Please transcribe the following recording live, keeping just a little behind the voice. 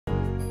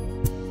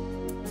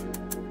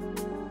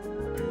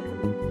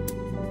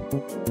All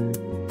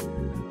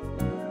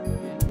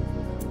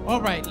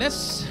right,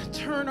 let's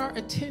turn our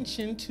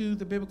attention to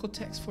the biblical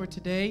text for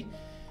today.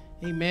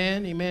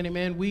 Amen, amen,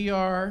 amen. We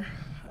are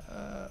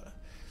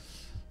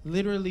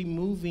literally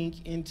moving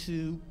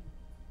into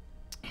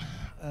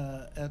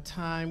a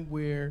time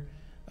where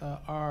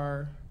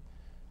our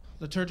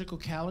liturgical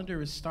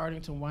calendar is starting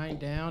to wind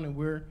down, and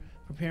we're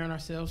preparing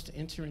ourselves to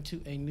enter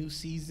into a new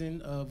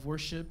season of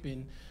worship.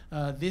 And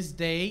this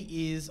day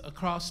is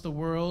across the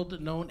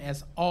world known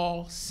as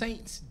All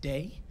Saints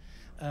Day.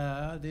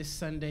 This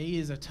Sunday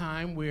is a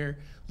time where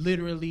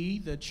literally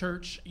the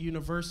Church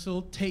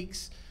Universal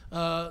takes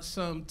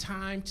some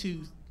time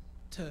to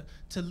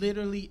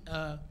literally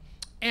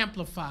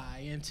amplify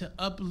and to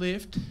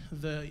uplift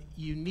the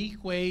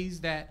unique ways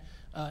that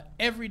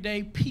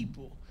everyday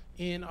people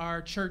in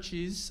our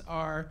churches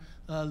are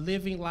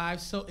living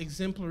lives so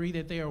exemplary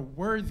that they are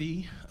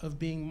worthy of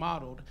being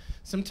modeled.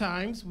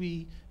 Sometimes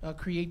we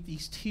create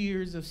these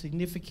tiers of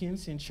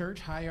significance in church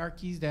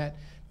hierarchies that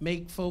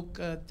make folk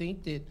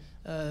think that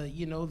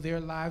their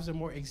lives are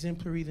more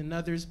exemplary than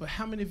others. But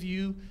how many of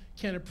you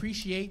can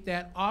appreciate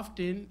that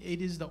often it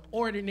is the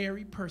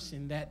ordinary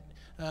person that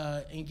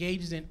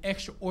engages in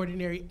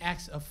extraordinary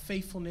acts of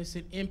faithfulness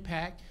and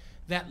impact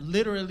that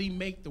literally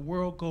make the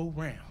world go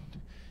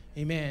round?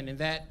 Amen. And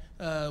that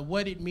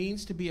what it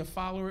means to be a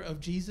follower of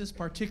Jesus,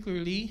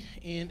 particularly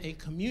in a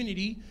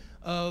community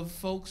of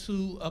folks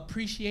who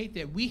appreciate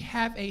that we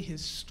have a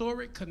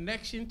historic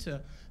connection to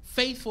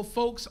faithful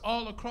folks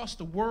all across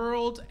the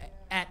world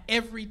at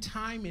every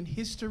time in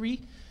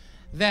history,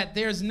 that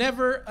there's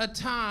never a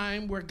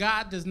time where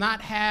God does not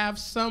have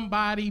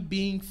somebody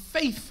being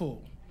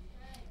faithful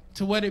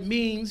to what it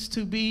means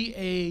to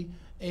be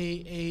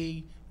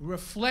a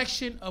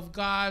reflection of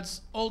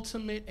God's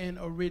ultimate and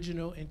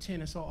original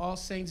intent. And so All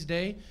Saints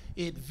Day,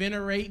 it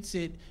venerates,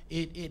 it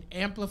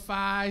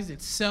amplifies,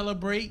 it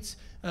celebrates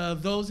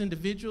those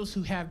individuals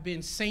who have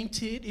been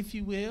sainted, if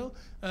you will,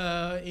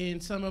 in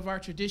some of our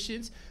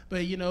traditions.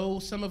 But,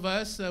 some of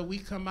us, we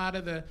come out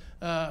of the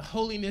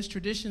holiness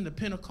tradition, the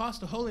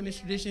Pentecostal holiness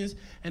traditions,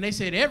 and they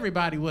said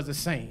everybody was a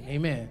saint.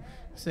 Amen.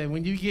 Said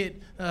when you get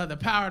the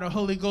power of the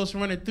Holy Ghost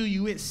running through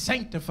you, it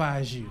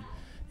sanctifies you.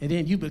 And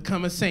then you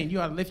become a saint.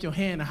 You ought to lift your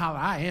hand and holler,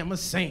 I am a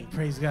saint.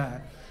 Praise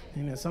God.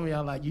 And some of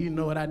y'all like, you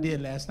know what I did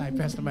last night,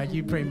 Pastor Mike.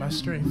 You pray my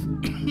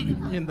strength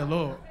in the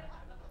Lord.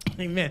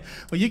 Amen.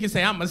 Well, you can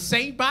say, I'm a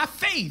saint by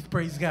faith.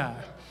 Praise God.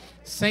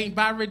 Saint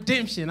by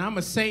redemption. I'm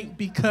a saint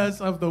because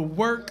of the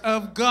work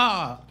of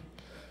God.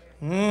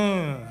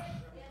 Amen,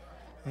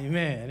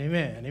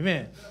 amen,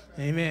 amen,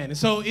 amen. And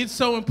so it's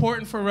so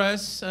important for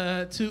us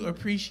to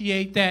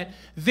appreciate that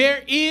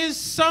there is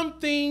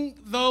something,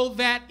 though,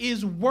 that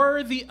is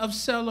worthy of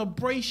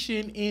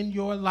celebration in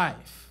your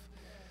life.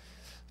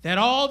 That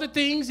all the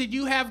things that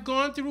you have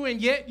gone through and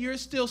yet you're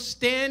still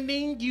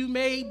standing, you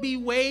may be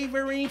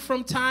wavering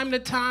from time to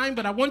time,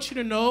 but I want you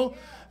to know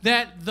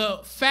that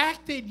the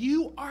fact that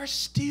you are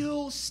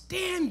still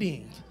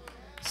standing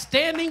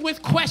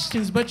with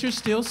questions, but you're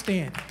still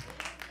standing.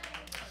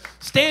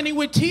 Standing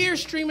with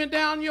tears streaming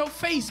down your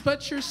face,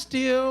 but you're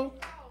still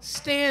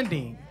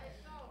standing.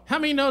 How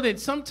many know that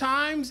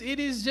sometimes it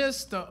is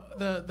just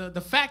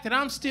the fact that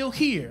I'm still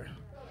here?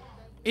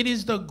 It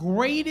is the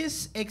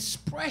greatest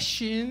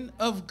expression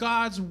of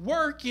God's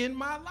work in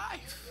my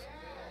life.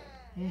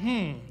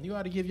 You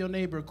ought to give your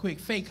neighbor a quick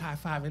fake high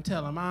five and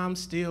tell him I'm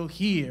still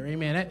here.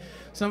 Amen.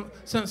 Some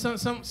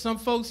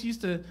folks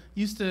used to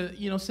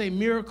say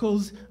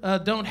miracles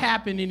don't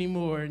happen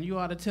anymore, and you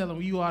ought to tell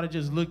them you ought to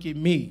just look at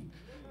me.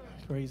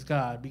 Praise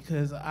God,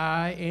 because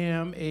I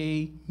am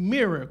a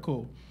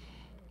miracle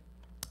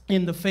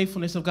in the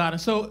faithfulness of God.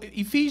 And so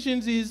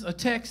Ephesians is a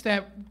text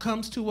that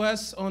comes to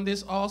us on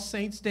this All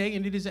Saints Day,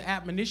 and it is an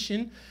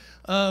admonition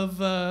of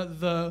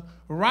the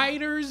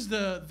writers,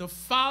 the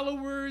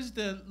followers,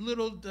 the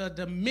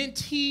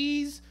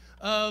mentees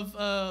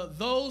of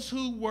those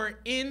who were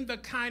in the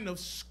kind of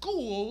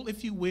school,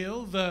 if you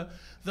will, the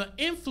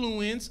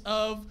influence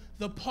of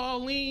the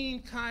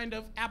Pauline kind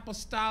of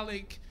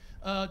apostolic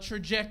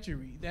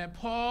trajectory, that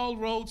Paul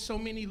wrote so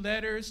many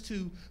letters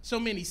to so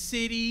many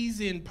cities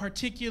in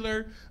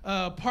particular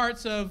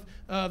parts of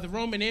the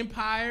Roman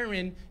Empire,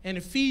 and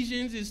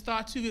Ephesians is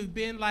thought to have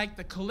been like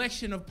the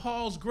collection of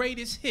Paul's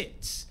greatest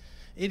hits.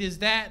 It is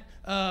that,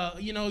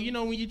 when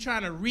you're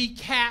trying to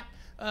recap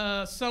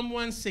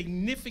someone's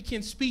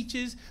significant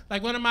speeches,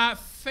 like one of my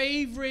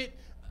favorite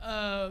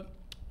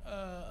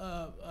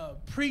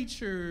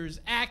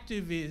preachers,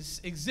 activists,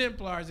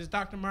 exemplars is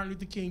Dr. Martin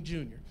Luther King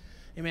Jr.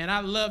 Amen. I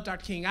love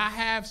Dr. King. I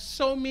have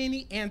so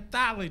many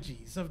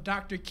anthologies of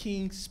Dr.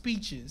 King's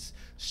speeches.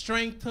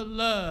 Strength to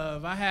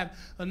Love. I have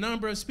a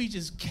number of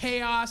speeches.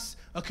 Chaos,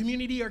 A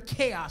Community or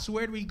Chaos.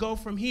 Where do we go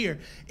from here?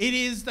 It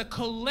is the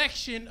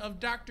collection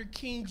of Dr.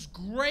 King's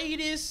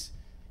greatest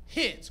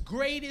hits,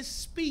 greatest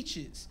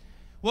speeches.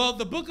 Well,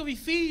 the book of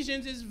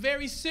Ephesians is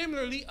very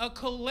similarly a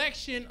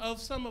collection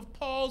of some of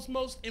Paul's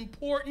most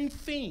important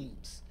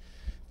themes.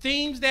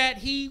 Themes that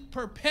he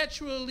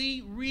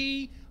perpetually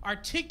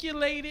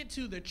articulated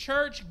to the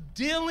church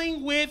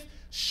dealing with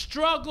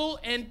struggle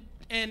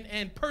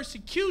and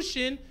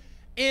persecution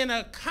in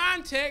a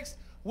context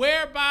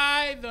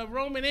whereby the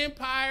Roman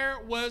Empire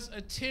was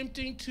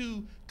attempting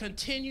to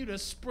continue to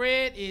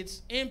spread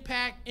its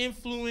impact,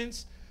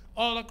 influence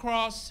all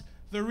across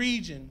the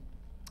region.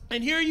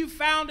 And here you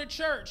found a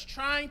church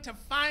trying to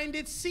find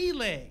its sea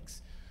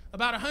legs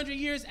about 100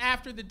 years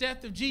after the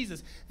death of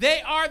Jesus.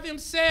 They are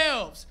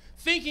themselves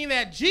thinking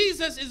that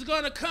Jesus is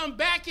going to come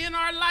back in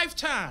our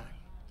lifetime.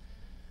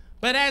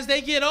 But as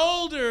they get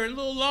older, a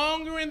little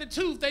longer in the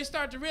tooth, they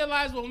start to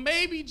realize, well,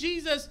 maybe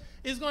Jesus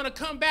is going to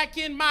come back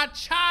in my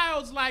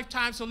child's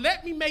lifetime. So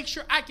let me make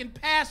sure I can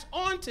pass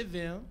on to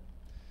them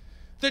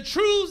the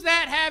truths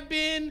that have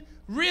been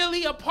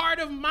really a part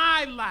of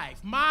my life,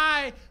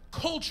 my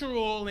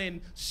cultural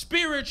and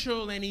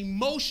spiritual and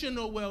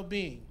emotional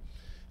well-being.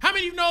 How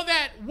many of you know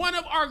that one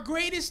of our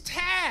greatest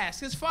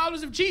tasks as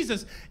followers of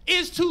Jesus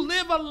is to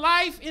live a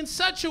life in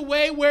such a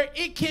way where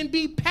it can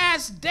be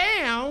passed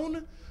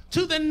down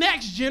to the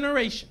next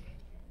generation?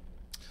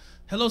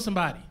 Hello,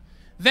 somebody.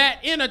 That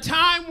in a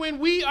time when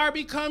we are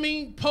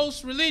becoming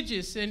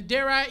post-religious and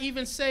dare I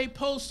even say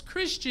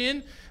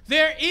post-Christian,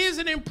 there is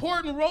an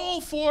important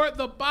role for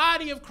the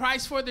body of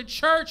Christ, for the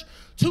church,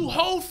 to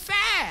hold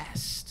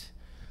fast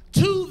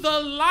to the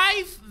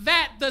life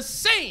that the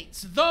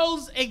saints,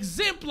 those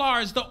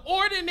exemplars, the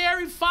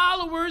ordinary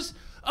followers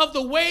of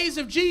the ways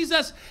of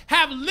Jesus,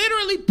 have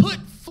literally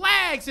put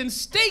flags and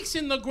stakes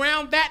in the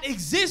ground that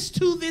exist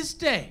to this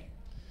day.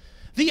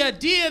 The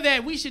idea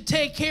that we should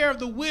take care of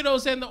the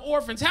widows and the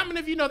orphans. How many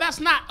of you know that's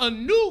not a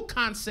new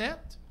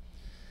concept?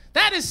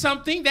 That is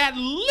something that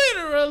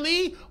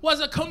literally was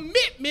a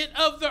commitment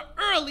of the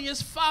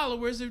earliest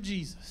followers of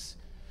Jesus.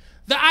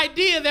 The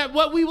idea that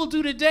what we will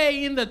do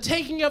today in the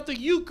taking of the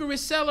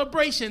Eucharist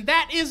celebration,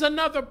 that is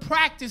another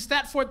practice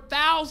that for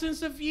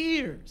thousands of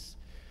years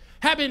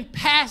have been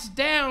passed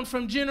down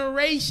from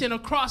generation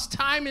across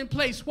time and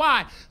place.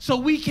 Why? So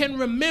we can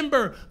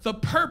remember the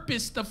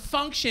purpose, the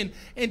function,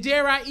 and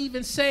dare I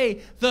even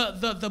say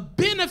the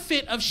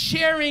benefit of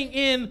sharing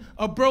in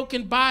a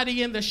broken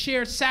body and the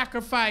shared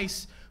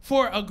sacrifice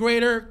for a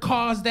greater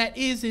cause that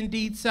is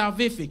indeed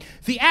salvific.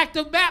 The act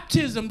of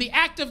baptism, the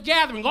act of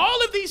gathering,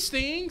 all of these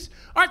things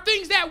are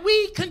things that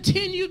we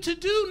continue to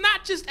do,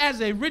 not just as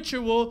a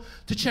ritual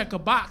to check a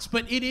box,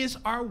 but it is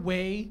our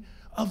way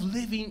of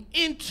living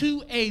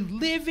into a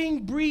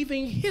living,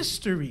 breathing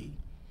history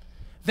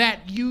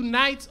that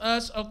unites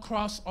us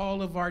across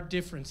all of our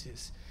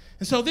differences.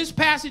 And so this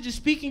passage is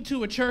speaking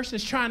to a church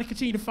that's trying to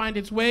continue to find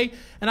its way.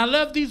 And I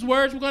love these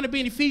words. We're going to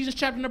be in Ephesians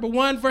chapter number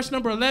 1, verse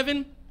number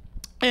 11.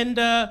 And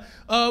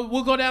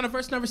we'll go down to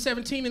verse number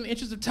 17 in the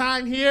interest of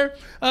time here.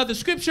 The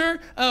scripture,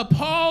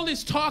 Paul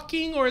is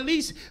talking, or at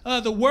least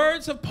the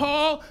words of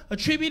Paul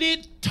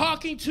attributed,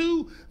 talking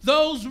to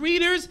those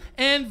readers.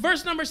 And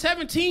verse number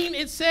 17,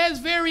 it says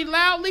very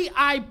loudly,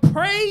 I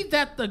pray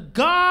that the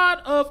God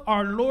of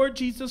our Lord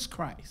Jesus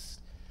Christ,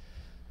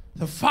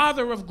 the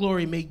Father of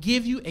glory, may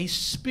give you a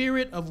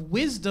spirit of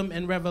wisdom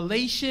and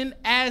revelation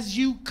as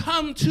you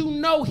come to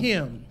know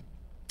him.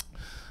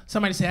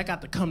 Somebody say, I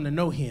got to come to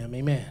know him.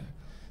 Amen.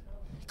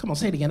 Come on,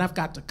 say it again. I've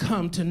got to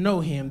come to know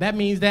him. That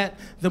means that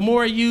the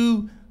more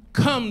you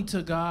come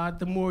to God,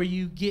 the more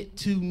you get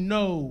to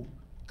know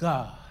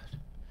God.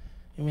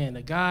 Amen.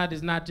 That God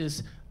is not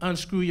just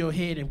unscrew your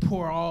head and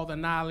pour all the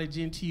knowledge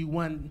into you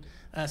one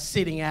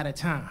sitting at a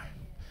time.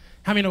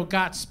 How many know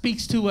God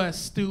speaks to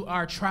us through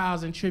our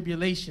trials and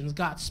tribulations?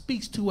 God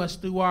speaks to us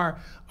through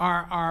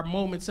our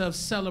moments of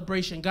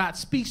celebration. God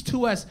speaks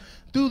to us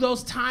through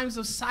those times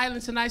of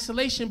silence and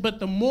isolation. But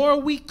the more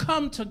we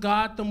come to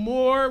God, the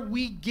more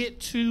we get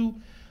to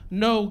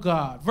know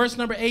God. Verse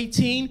number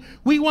 18,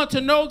 we want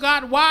to know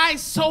God. Why?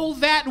 So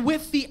that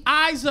with the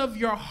eyes of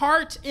your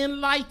heart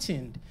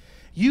enlightened,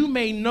 you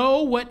may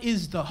know what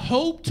is the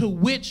hope to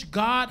which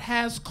God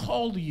has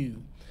called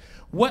you.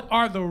 What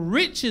are the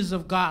riches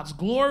of God's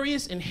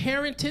glorious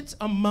inheritance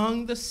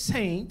among the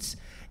saints?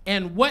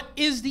 And what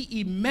is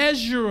the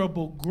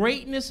immeasurable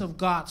greatness of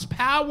God's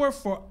power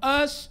for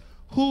us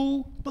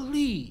who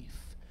believe,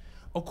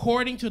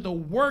 according to the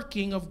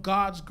working of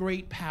God's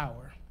great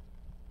power?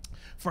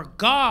 For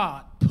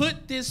God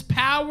put this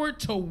power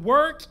to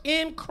work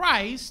in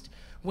Christ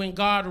when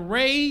God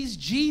raised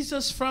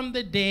Jesus from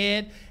the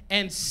dead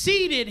and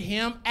seated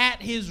him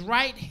at his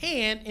right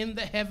hand in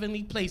the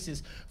heavenly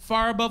places,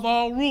 far above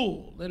all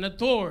rule and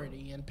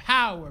authority and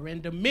power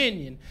and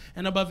dominion,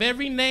 and above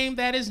every name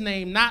that is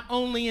named, not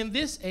only in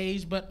this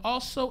age, but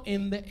also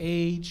in the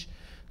age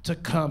to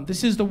come.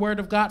 This is the word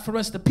of God for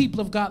us, the people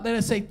of God. Let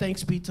us say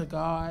thanks be to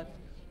God.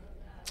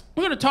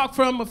 We're going to talk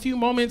from a few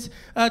moments,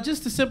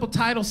 just a simple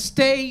title,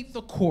 Stay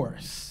the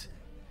Course.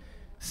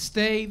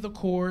 Stay the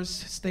course,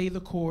 stay the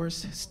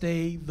course,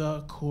 stay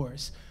the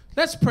course.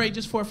 Let's pray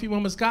just for a few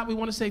moments. God, we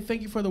want to say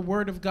thank you for the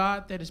word of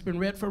God that has been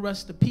read for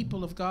us, the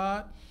people of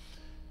God.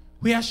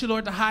 We ask you,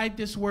 Lord, to hide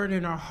this word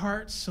in our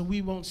hearts so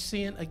we won't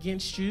sin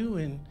against you.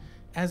 And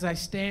as I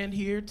stand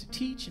here to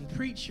teach and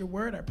preach your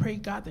word, I pray,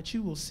 God, that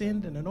you will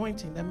send an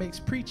anointing that makes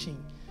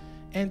preaching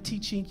and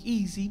teaching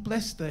easy.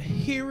 Bless the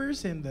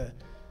hearers and the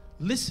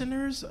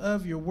listeners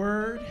of your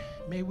word.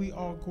 May we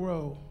all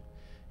grow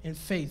in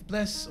faith.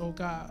 Bless, oh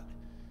God,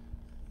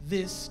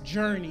 this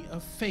journey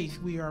of faith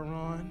we are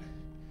on.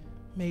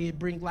 May it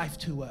bring life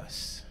to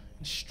us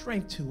and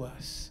strength to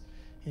us.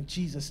 In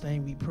Jesus'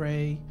 name we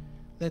pray.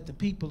 Let the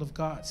people of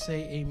God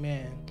say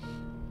amen.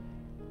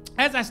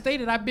 As I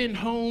stated, I've been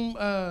home,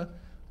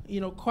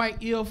 quite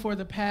ill for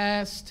the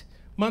past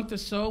month or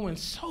so, and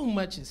so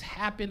much has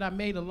happened. I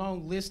made a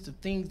long list of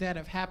things that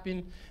have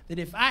happened that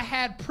if I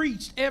had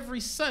preached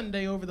every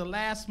Sunday over the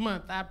last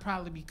month, I'd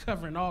probably be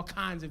covering all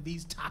kinds of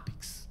these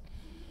topics.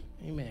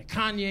 Amen.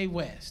 Kanye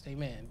West,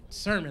 amen.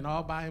 Sermon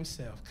all by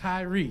himself.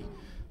 Kyrie,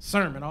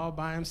 sermon all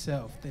by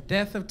himself. The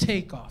death of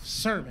Takeoff,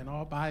 sermon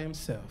all by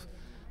himself.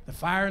 The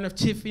firing of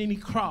Tiffany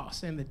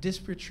Cross and the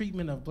disparate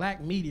treatment of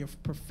black media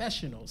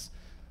professionals,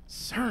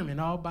 sermon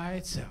all by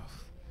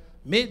itself.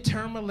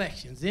 Midterm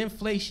elections,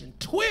 inflation,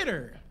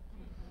 Twitter.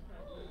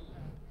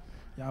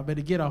 Y'all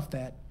better get off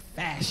that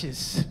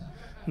fascist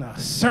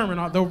sermon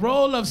on the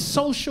role of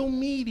social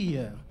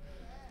media,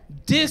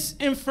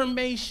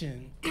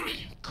 disinformation,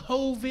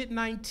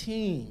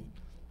 COVID-19,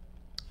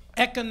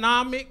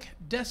 economic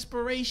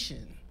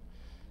desperation,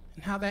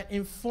 and how that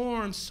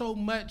informs so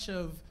much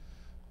of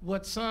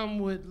what some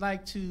would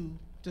like to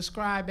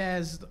describe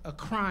as a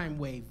crime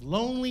wave,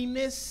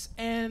 loneliness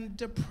and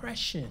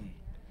depression.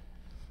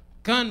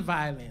 Gun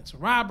violence,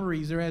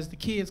 robberies, or as the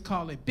kids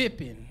call it,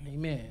 bipping.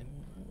 Amen.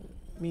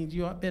 Means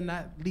you better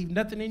not leave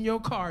nothing in your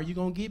car. You're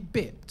going to get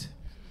bipped.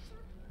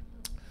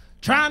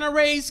 Trying to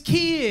raise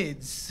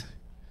kids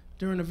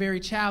during a very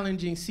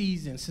challenging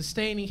season.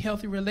 Sustaining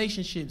healthy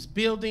relationships.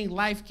 Building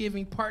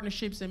life-giving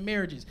partnerships and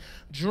marriages.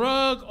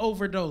 Drug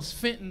overdose.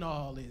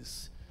 Fentanyl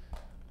is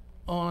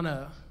on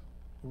a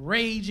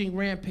raging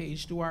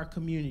rampage through our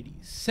communities.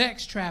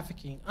 Sex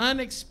trafficking.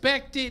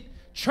 Unexpected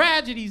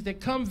tragedies that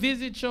come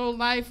visit your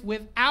life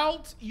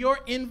without your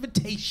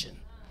invitation.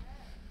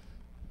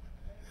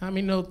 How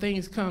many know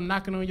things come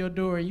knocking on your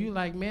door and you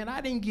like, man, I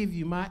didn't give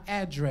you my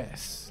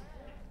address.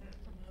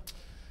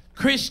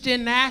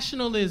 Christian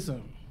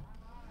nationalism,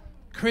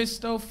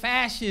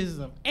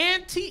 Christo-fascism,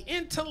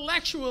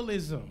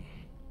 anti-intellectualism,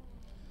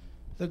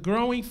 the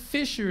growing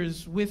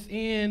fissures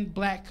within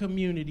black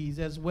communities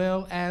as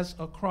well as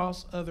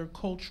across other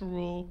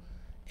cultural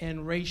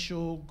and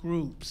racial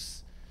groups.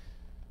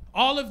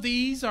 All of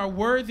these are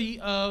worthy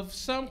of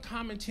some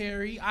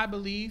commentary, I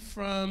believe,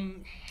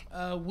 from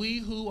we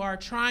who are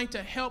trying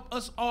to help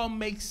us all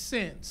make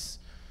sense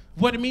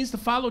of what it means to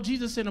follow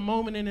Jesus in a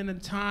moment and in a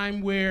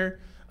time where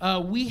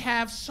we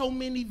have so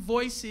many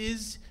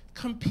voices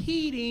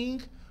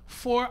competing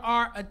for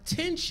our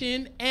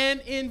attention and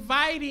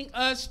inviting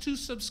us to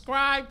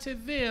subscribe to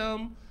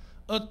them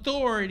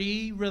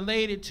authority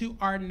related to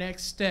our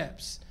next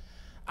steps.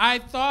 I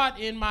thought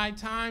in my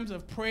times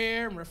of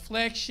prayer and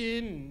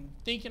reflection and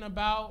thinking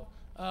about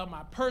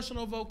my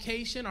personal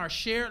vocation, our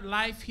shared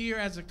life here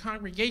as a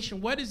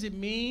congregation, what does it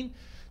mean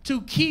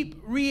to keep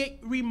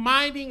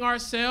reminding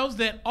ourselves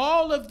that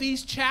all of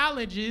these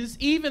challenges,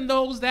 even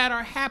those that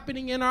are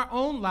happening in our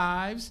own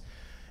lives,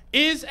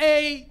 is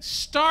a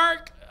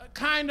stark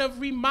kind of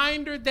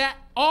reminder that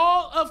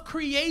all of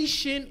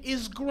creation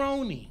is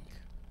groaning.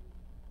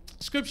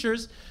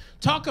 Scriptures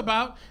talk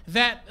about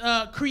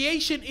that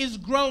creation is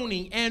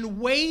groaning and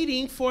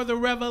waiting for the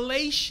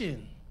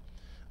revelation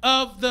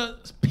of the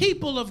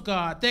people of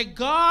God, that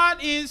God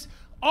is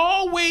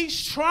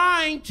always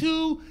trying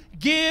to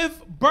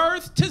give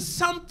birth to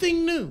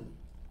something new.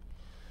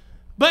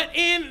 But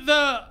in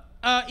the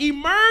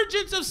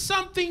emergence of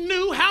something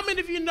new, how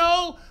many of you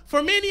know,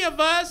 for many of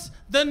us,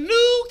 the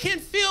new can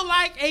feel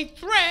like a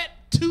threat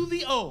to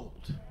the old,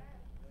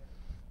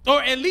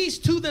 or at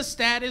least to the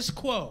status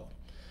quo.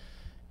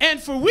 And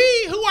for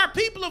we who are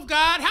people of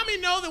God, how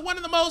many know that one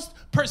of the most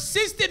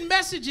persistent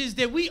messages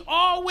that we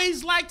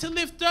always like to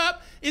lift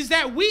up is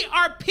that we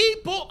are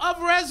people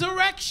of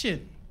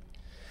resurrection?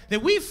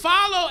 That we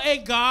follow a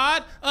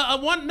God,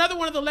 another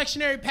one of the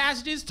lectionary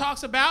passages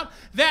talks about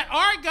that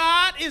our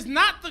God is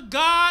not the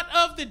God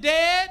of the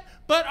dead,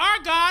 but our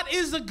God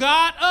is the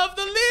God of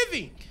the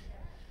living.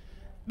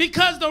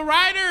 Because the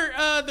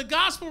writer, the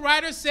gospel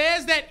writer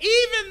says that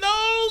even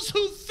those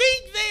who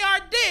think they are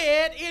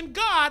dead in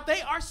God,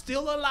 they are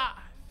still alive.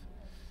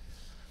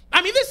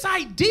 I mean, this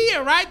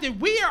idea, right, that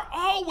we are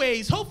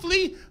always,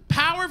 hopefully,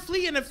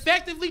 powerfully and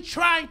effectively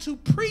trying to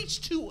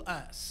preach to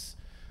us,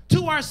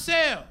 to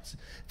ourselves,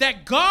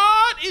 that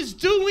God is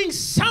doing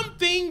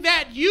something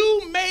that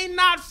you may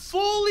not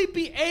fully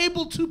be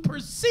able to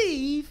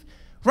perceive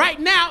right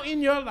now in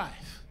your life.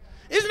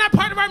 Isn't that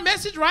part of our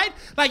message, right?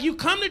 Like you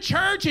come to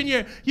church and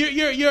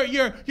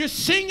you're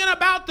singing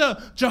about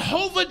the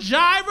Jehovah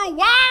Jireh.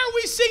 Why are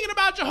we singing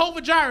about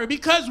Jehovah Jireh?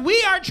 Because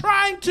we are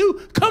trying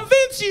to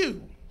convince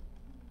you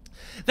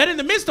that in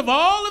the midst of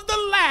all of the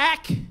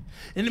lack,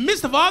 in the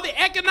midst of all the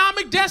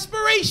economic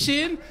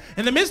desperation,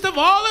 in the midst of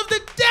all of the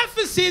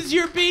deficits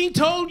you're being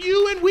told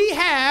you and we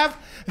have,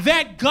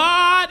 that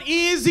God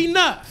is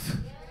enough.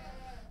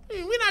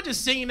 We're not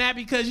just singing that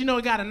because, you know,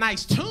 it got a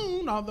nice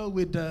tune, although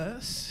it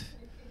does.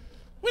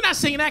 We're not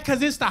singing that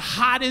because it's the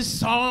hottest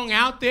song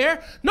out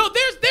there. No,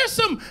 there's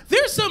some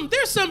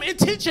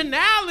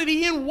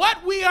intentionality in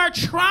what we are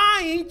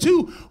trying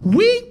to,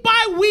 week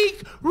by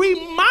week,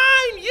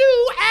 remind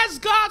you as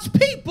God's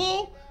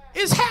people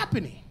is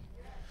happening.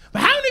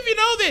 But how many of you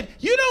know that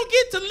you don't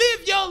get to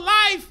live your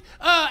life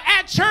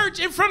at church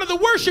in front of the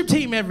worship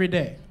team every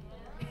day?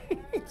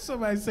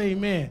 Somebody say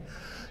amen.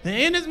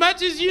 And as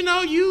much as, you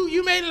know,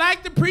 you may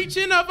like the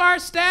preaching of our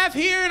staff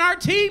here and our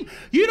team,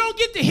 you don't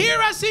get to hear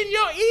us in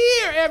your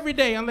ear every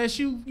day unless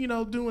you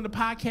know, doing the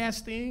podcast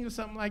thing or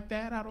something like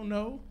that. I don't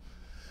know.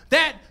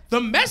 That the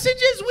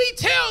messages we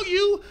tell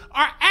you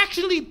are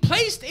actually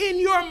placed in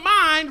your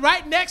mind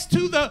right next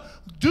to the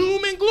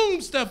doom and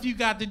gloom stuff you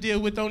got to deal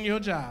with on your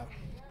job.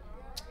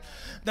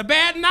 The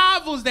bad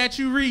novels that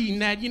you read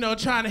and that, you know,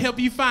 trying to help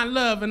you find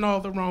love in all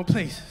the wrong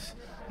places.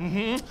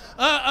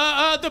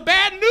 The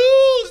bad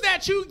news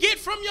that you get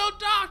from your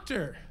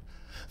doctor.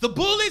 The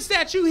bullets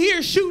that you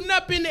hear shooting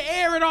up in the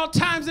air at all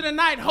times of the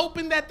night,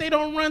 hoping that they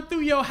don't run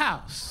through your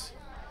house.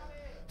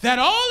 That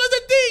all of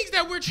the things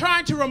that we're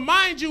trying to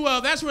remind you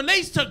of that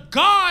relates to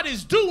God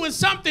is doing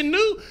something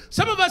new.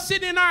 Some of us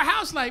sitting in our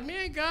house like,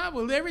 man, God,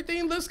 well,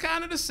 everything looks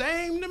kind of the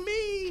same to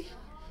me.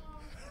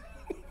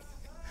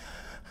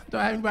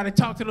 Don't anybody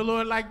talk to the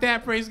Lord like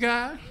that, praise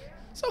God?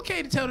 It's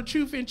okay to tell the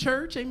truth in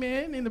church,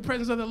 amen, in the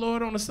presence of the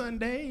Lord on a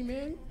Sunday,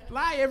 amen.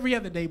 Lie every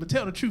other day, but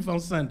tell the truth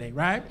on Sunday,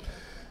 right?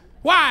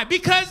 Why?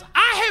 Because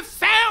I have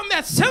found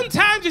that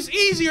sometimes it's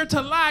easier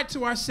to lie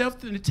to ourselves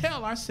than to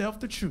tell ourselves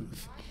the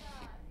truth.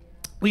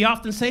 We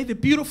often say that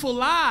beautiful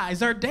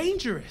lies are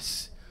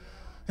dangerous.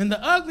 And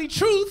the ugly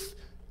truth,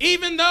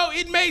 even though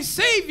it may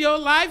save your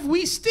life,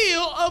 we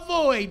still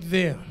avoid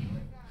them.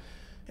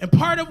 And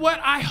part of what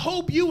I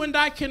hope you and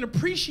I can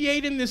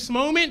appreciate in this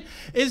moment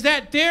is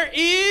that there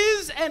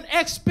is an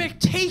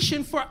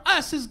expectation for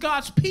us as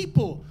God's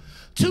people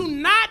to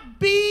not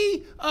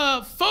be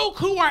folk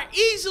who are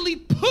easily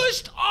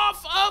pushed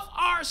off of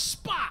our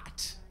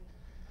spot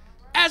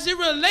as it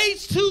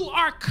relates to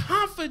our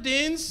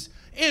confidence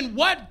in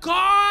what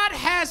God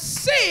has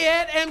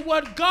said and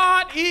what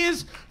God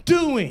is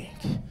doing.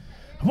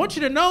 I want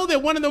you to know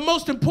that one of the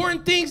most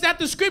important things that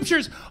the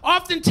scriptures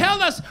often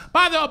tell us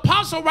by the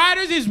apostle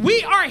writers is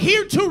we are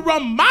here to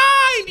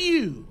remind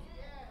you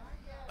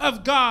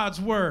of God's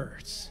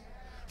words.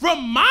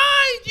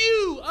 Remind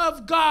you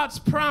of God's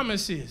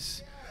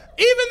promises.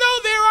 Even though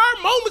there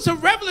are moments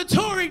of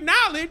revelatory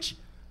knowledge,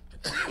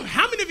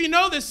 how many of you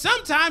know that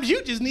sometimes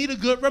you just need a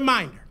good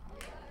reminder?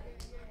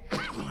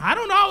 I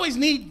don't always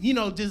need, you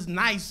know, just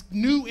nice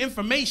new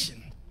information.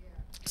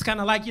 It's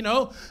kind of like, you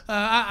know,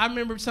 I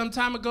remember some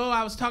time ago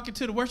I was talking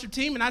to the worship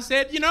team and I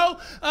said, you know,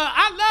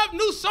 I love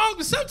new songs,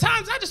 but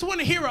sometimes I just want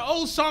to hear an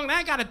old song and I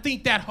ain't got to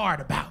think that hard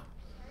about.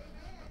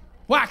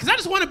 Why? Because I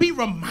just want to be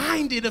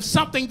reminded of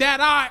something that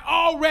I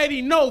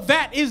already know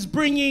that is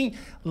bringing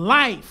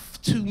life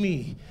to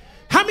me.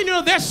 How many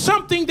know there's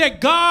something that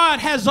God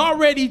has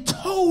already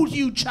told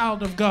you,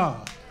 child of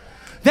God?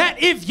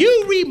 That if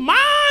you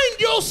remind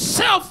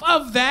yourself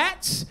of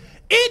that,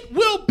 it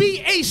will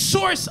be a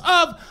source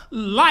of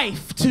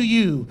life to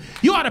you.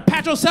 You ought to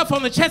pat yourself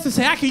on the chest and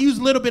say, I can use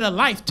a little bit of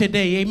life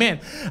today, amen.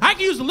 I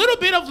can use a little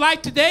bit of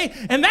life today,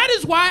 and that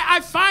is why I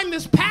find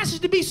this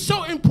passage to be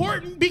so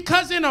important,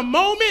 because in a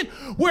moment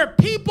where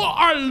people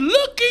are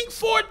looking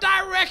for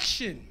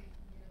direction,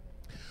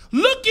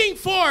 looking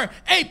for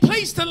a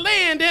place to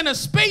land and a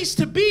space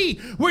to be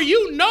where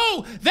you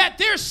know that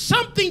there's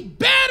something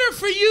better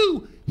for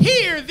you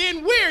here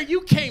than where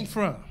you came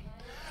from.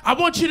 I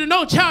want you to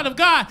know, child of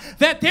God,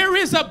 that there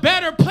is a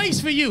better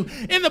place for you.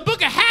 In the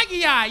book of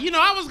Haggai, you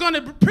know, I was going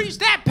to preach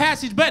that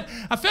passage, but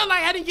I felt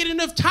like I didn't get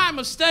enough time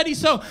of study,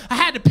 so I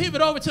had to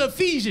pivot over to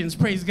Ephesians,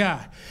 praise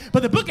God.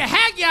 But the book of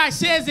Haggai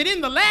says that in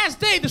the last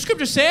day, the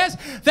scripture says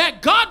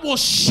that God will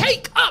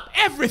shake up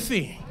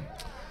everything.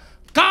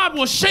 God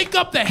will shake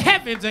up the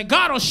heavens, and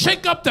God will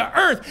shake up the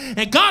earth,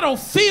 and God will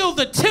fill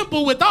the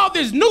temple with all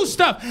this new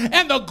stuff,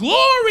 and the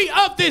glory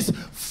of this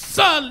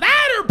the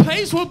latter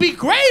place will be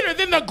greater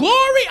than the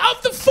glory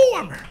of the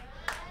former.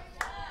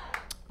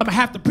 I'm going to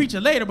have to preach it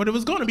later, but it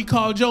was going to be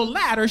called Your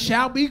Latter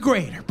Shall Be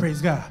Greater.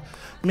 Praise God.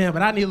 Man,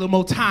 but I need a little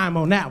more time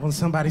on that one.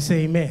 Somebody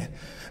say amen.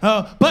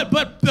 But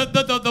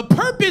the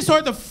purpose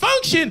or the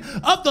function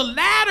of the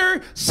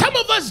ladder, some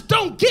of us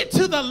don't get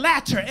to the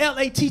latter,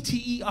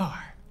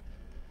 L-A-T-T-E-R,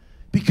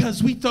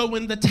 because we throw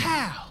in the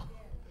towel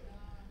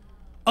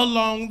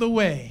along the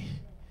way.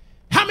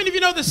 How many of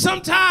you know that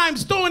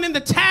sometimes throwing in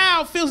the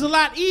towel feels a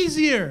lot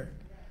easier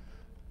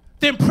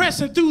than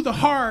pressing through the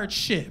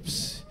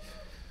hardships?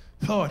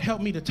 Lord,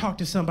 help me to talk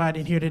to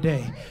somebody in here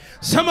today.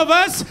 Some of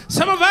us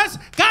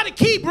got to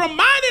keep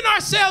reminding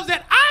ourselves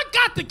that I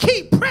got to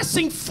keep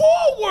pressing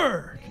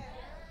forward.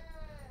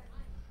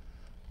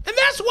 And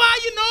that's why,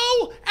 you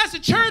know, as a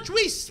church,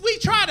 we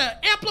try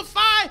to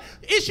amplify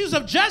issues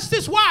of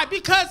justice. Why?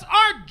 Because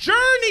our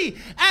journey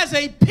as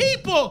a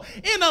people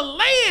in a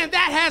land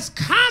that has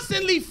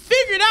constantly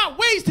figured out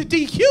ways to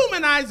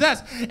dehumanize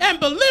us and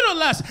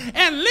belittle us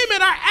and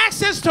limit our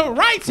access to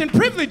rights and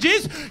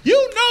privileges,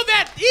 you know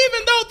that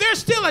even though there's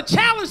still a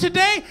challenge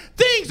today,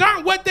 things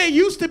aren't what they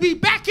used to be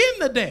back in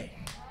the day.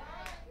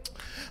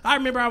 I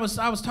remember I was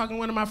talking to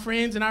one of my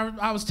friends, and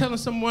I was telling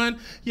someone,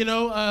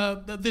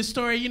 this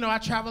story. I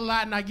travel a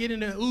lot, and I get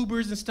into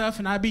Ubers and stuff,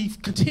 and I be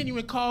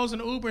continuing calls in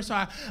the Uber, so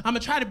I'm going to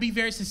try to be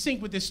very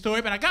succinct with this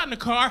story. But I got in the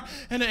car,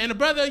 and a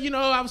brother,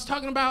 I was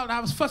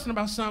fussing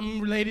about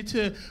something related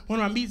to one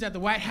of my meetings at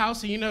the White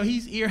House, and,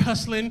 he's ear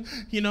hustling,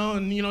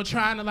 and,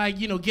 trying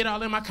to, get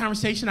all in my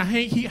conversation.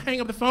 He hang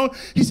up the phone.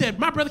 He said,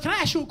 "My brother, can I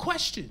ask you a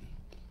question?"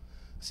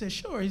 I said,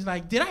 "Sure." He's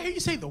like, "Did I hear you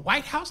say the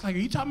White House? Like, are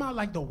you talking about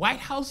like the White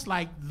House,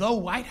 like the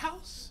White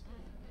House?"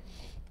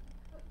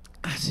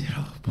 I said,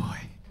 "Oh, boy."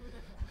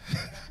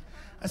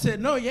 I said,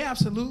 "No, yeah,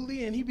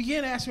 absolutely." And he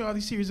began to ask me all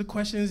these series of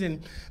questions.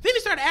 And then he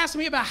started asking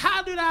me about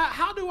how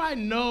do I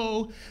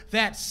know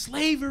that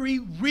slavery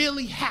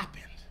really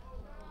happened?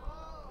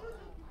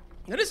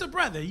 Now, this is a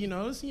brother,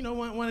 it's,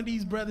 one of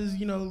these brothers,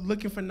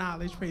 looking for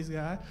knowledge, praise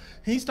God.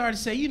 And he started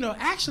to say,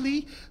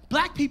 actually,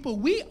 black people,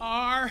 we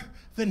are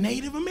the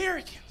Native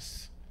Americans.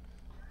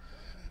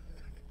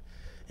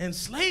 And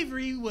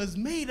slavery was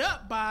made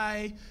up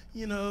by,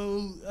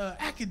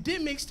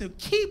 academics to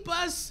keep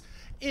us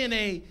in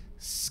a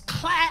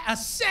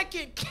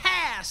second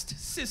caste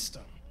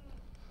system.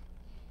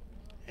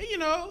 And,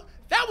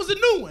 that was a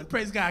new one,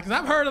 praise God, because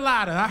I heard a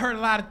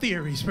lot of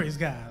theories, praise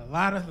God,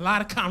 a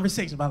lot of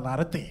conversations about a lot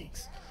of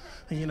things.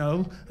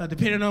 And,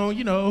 depending on,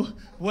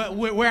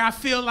 where I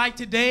feel like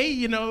today,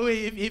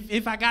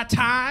 if I got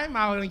time,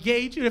 I'll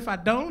engage you. If I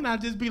don't, I'll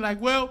just be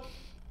like, well,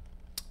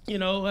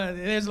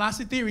 there's lots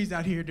of theories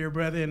out here, dear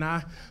brother, and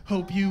I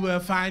hope you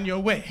find your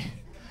way.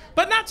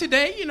 But not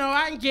today.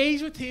 I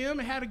engaged with him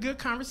and had a good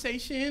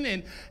conversation,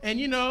 and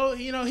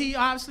he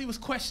obviously was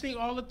questioning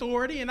all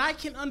authority, and I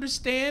can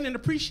understand and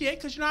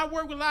appreciate, because, I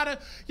work with a lot of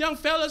young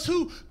fellas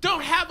who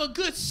don't have a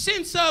good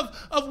sense of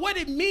what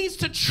it means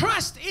to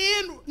trust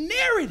in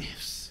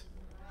narratives.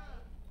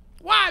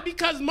 Why?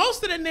 Because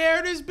most of the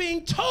narratives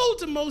being told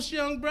to most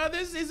young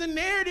brothers is a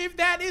narrative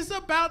that is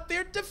about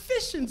their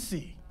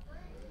deficiency.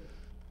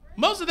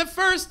 Most of the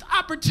first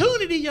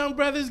opportunity young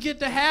brothers get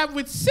to have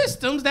with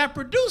systems that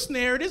produce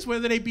narratives,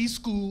 whether they be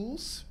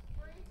schools,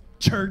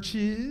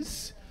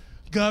 churches,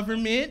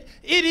 government,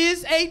 it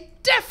is a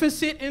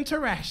deficit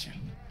interaction.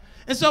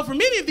 And so for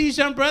many of these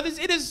young brothers,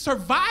 it is a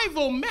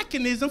survival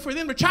mechanism for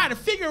them to try to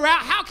figure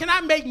out, how can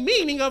I make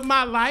meaning of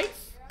my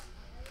life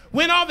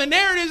when all the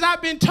narratives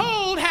I've been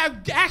told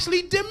have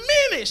actually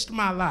diminished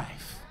my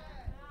life.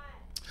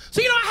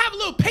 So, I have a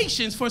little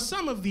patience for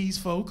some of these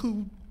folk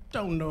who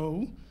don't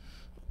know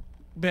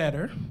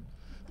better,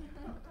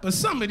 but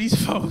some of these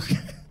folk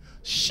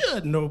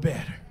should know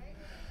better.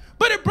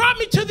 But it brought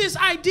me to this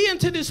idea and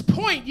to this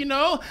point,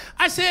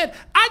 I said,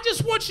 I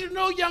just want you to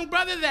know, young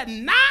brother, that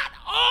not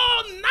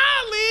all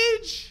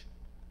knowledge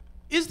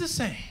is the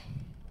same.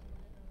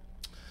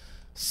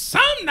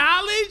 Some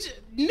knowledge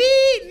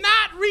need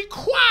not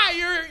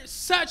require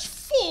such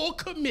full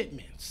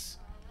commitments.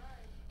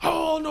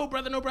 Oh, no,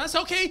 brother, no, brother. It's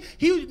okay.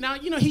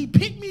 He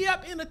picked me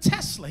up in a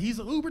Tesla. He's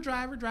an Uber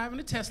driver driving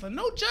a Tesla.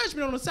 No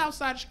judgment on the south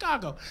side of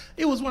Chicago.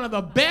 It was one of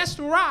the best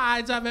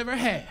rides I've ever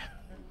had.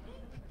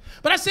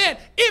 But I said,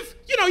 if,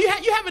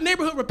 you have a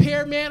neighborhood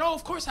repairman. Oh,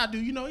 of course I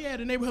do.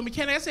 The neighborhood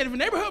mechanic. I said, if a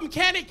neighborhood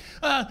mechanic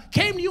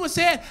came to you and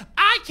said,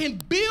 I can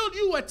build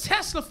you a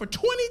Tesla for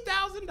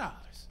 $20,000,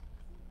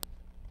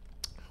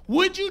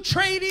 would you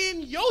trade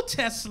in your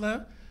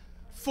Tesla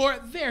for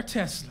their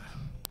Tesla?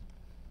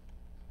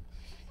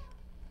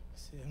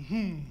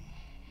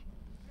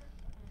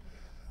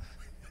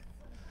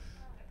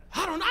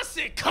 I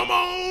said, come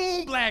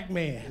on, black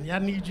man. I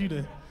need you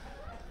to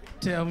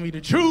tell me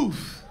the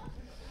truth.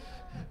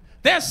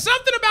 There's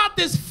something about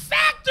this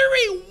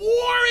factory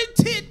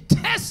warranted,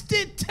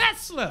 tested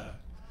Tesla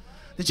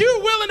that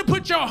you're willing to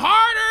put your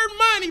hard-earned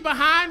money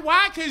behind.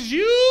 Why? Because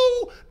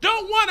you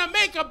don't want to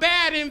make a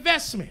bad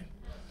investment.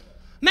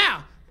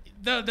 Now,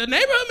 the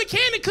neighborhood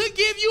mechanic could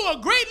give you a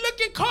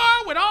great-looking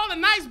car with all the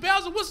nice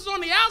bells and whistles on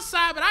the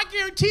outside, but I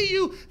guarantee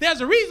you there's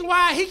a reason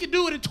why he could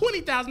do it at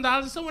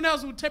 $20,000 and someone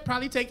else would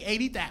probably take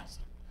 $80,000.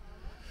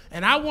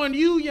 And I want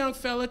you, young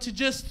fella, to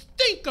just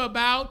think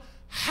about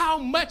how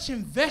much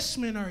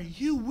investment are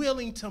you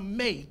willing to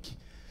make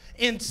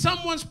in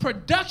someone's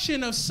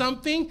production of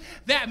something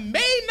that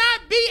may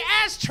not be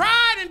as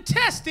tried and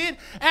tested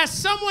as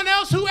someone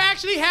else who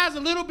actually has a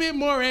little bit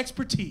more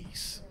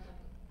expertise.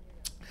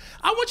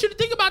 I want you to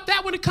think about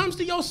that when it comes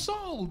to your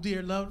soul,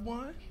 dear loved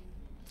one.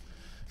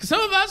 Some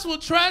of us will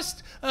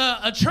trust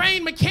a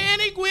trained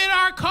mechanic with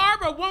our car,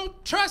 but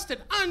won't trust an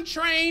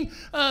untrained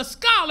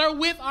scholar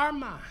with our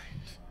mind.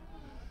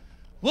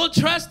 We'll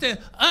trust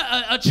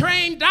a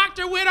trained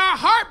doctor with our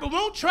heart, but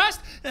won't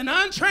trust an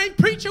untrained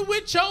preacher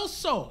with your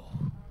soul.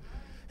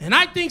 And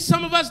I think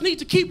some of us need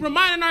to keep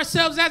reminding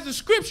ourselves, as the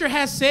scripture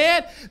has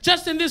said,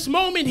 just in this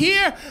moment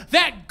here,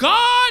 that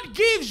God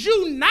gives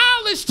you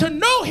knowledge to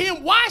know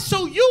him. Why?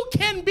 So you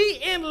can be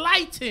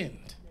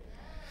enlightened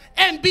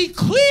and be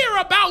clear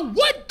about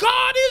what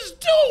God is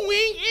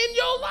doing in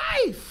your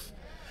life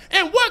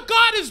and what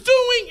God is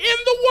doing in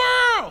the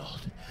world.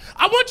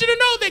 I want you to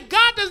know that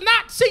God does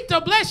not seek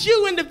to bless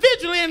you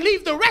individually and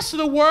leave the rest of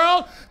the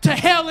world to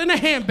hell in a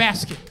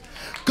handbasket.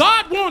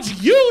 God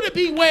wants you to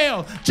be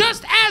well,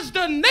 just as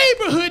the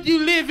neighborhood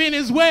you live in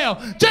is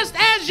well, just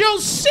as your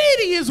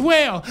city is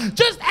well,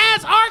 just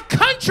as our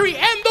country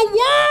and the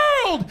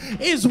world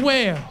is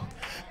well.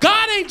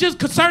 God ain't just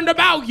concerned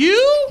about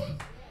you.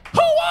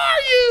 Who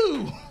are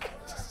you?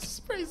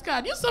 Praise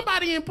God. You're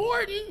somebody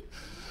important,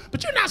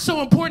 but you're not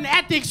so important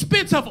at the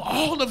expense of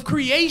all of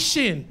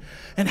creation.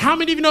 And how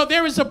many of you know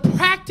there is a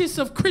practice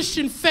of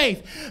Christian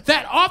faith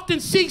that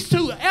often seeks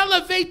to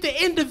elevate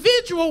the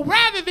individual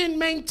rather than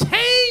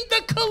maintain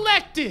the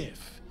collective?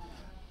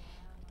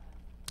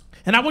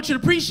 And I want you to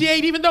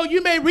appreciate, even though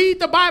you may read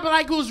the Bible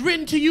like it was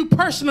written to you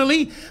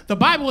personally, the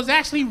Bible was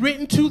actually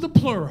written to the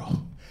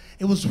plural.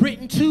 It was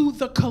written to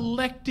the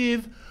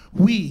collective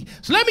we.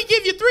 So let me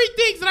give you 3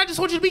 things that I just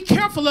want you to be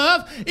careful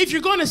of if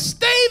you're going to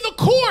stay the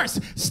course.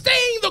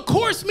 Staying the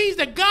course means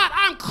that, God,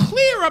 I'm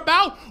clear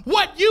about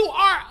what you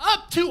are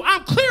up to.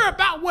 I'm clear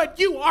about what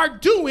you are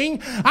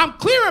doing. I'm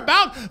clear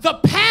about the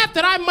path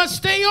that I must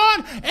stay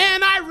on.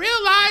 And I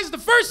realize the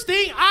first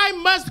thing, I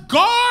must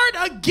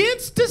guard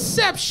against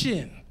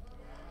deception.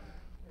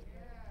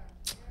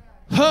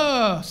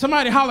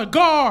 Somebody holler,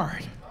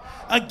 guard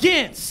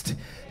against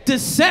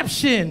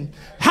deception.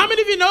 How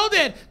many of you know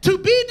that to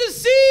be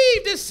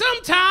deceived is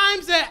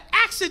sometimes an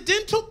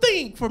accidental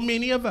thing for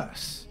many of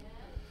us?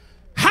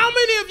 How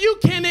many of you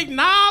can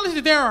acknowledge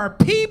that there are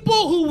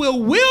people who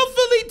will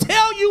willfully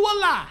tell you a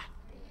lie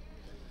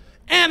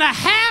and a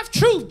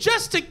half-truth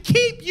just to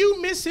keep you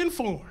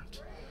misinformed?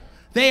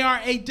 They are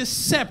a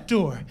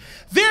deceptor.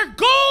 Their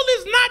goal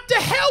is not to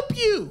help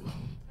you.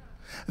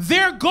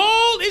 Their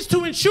goal is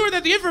to ensure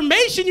that the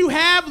information you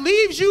have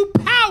leaves you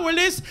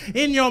powerless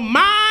in your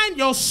mind,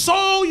 your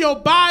soul, your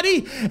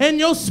body, and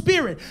your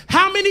spirit.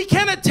 How many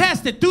can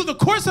attest that through the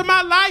course of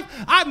my life,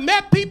 I've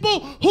met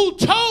people who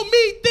told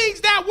me things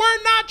that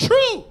were not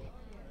true?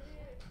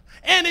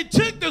 And it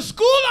took the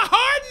school of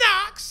hard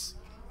knocks.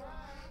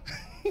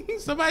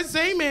 Somebody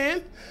say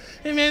amen.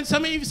 Amen.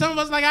 Some of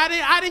us like,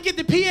 I didn't get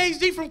the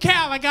PhD from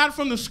Cal. I got it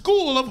from the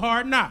school of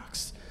hard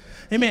knocks.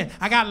 Amen.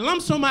 I got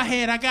lumps on my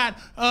head. I got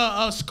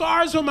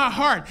scars on my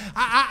heart.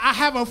 I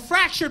have a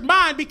fractured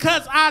mind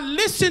because I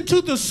listened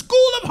to the school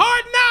of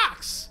hard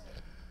knocks.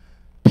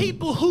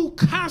 People who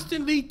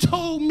constantly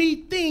told me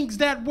things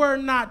that were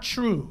not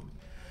true.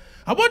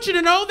 I want you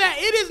to know that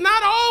it is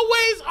not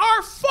always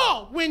our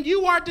fault when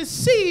you are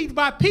deceived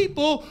by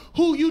people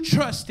who you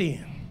trust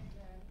in.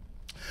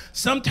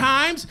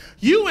 Sometimes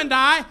you and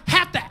I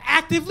have to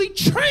actively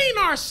train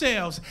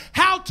ourselves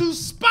how to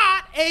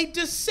spot a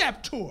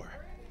deceptor.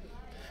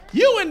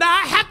 You and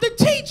I have to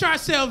teach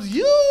ourselves.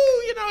 You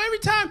know, every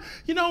time,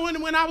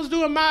 when I was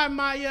doing my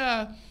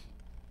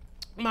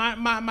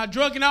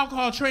drug and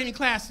alcohol training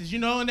classes,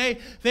 and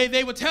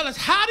they would tell us,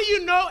 how do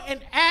you know an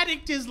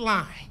addict is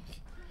lying?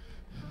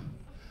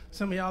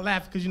 Some of y'all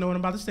laugh because you know what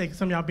I'm about to say, because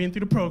some of y'all been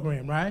through the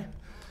program, right?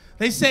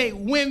 They say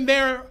when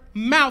their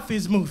mouth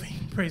is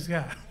moving. Praise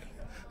God.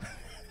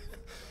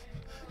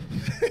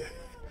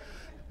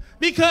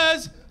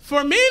 Because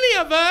for many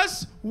of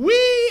us,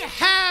 we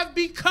have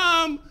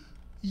become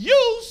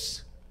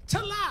used to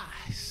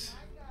lies.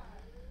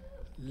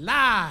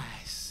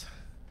 Lies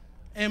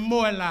and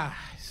more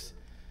lies.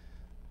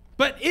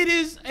 But it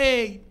is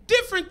a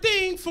different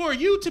thing for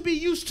you to be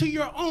used to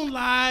your own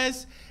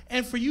lies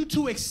and for you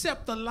to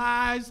accept the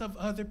lies of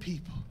other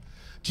people.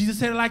 Jesus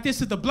said it like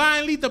this: if the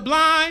blind lead the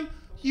blind,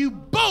 you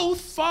both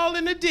fall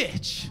in a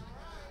ditch.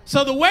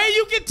 So the way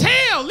you can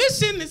tell,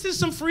 listen, this is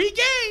some free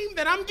game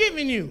that I'm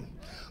giving you.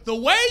 The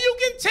way you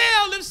can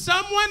tell if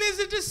someone is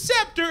a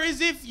deceptor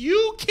is if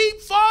you keep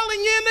falling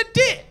in a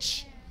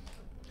ditch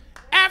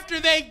after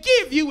they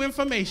give you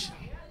information.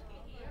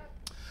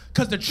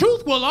 Because the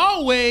truth will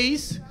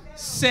always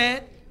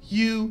set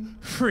you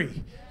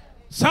free.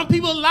 Some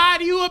people lie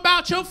to you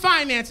about your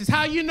finances.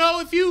 How you know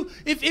if you're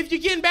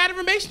getting bad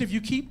information? If you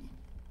keep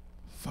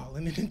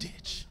falling in a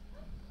ditch.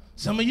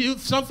 Some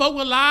folk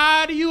will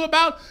lie to you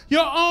about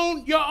your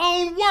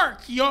own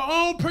work, your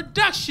own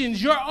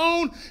productions, your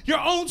own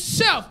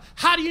self.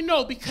 How do you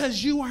know?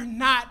 Because you are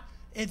not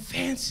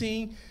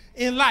advancing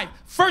in life.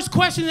 First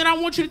question that I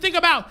want you to think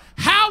about: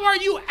 how are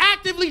you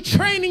actively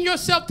training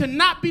yourself to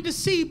not be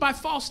deceived by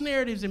false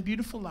narratives and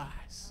beautiful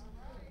lies?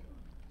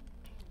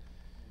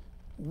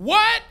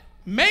 What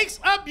makes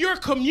up your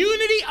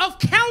community of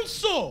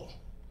counsel?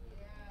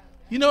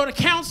 You know what a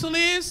counsel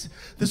is?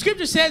 The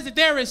scripture says that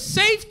there is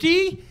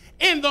safety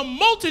in the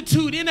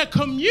multitude, in a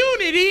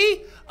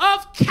community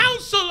of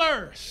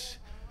counselors.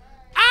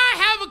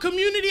 I have a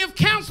community of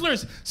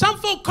counselors. Some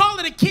folk call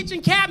it a kitchen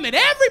cabinet.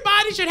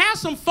 Everybody should have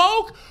some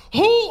folk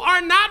who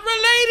are not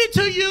related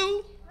to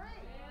you.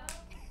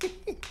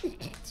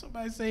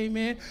 Somebody say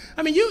amen.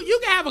 I mean, you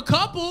can have a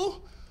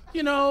couple,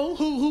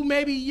 who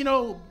maybe,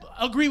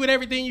 agree with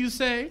everything you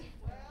say.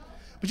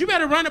 But you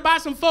better run it by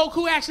some folk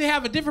who actually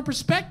have a different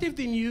perspective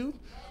than you,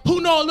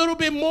 who know a little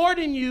bit more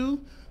than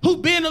you,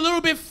 who've been a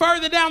little bit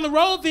further down the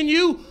road than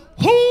you,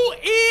 who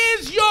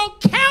is your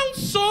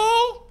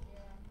counsel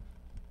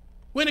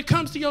when it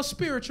comes to your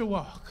spiritual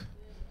walk,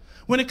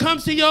 when it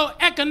comes to your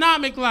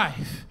economic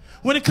life,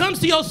 when it comes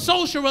to your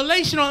social,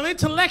 relational, and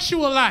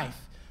intellectual life.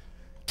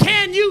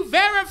 Can you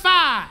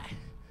verify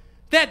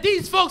that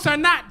these folks are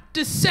not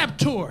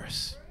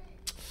deceptors?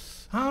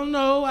 I don't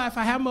know. If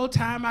I have more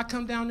time, I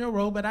come down your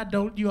road, but I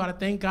don't. You ought to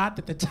thank God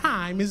that the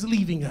time is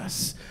leaving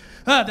us.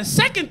 The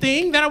second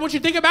thing that I want you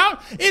to think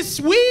about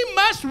is we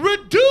must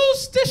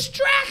reduce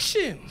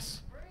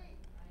distractions.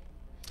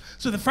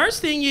 So the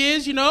first thing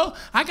is,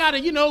 I got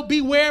to,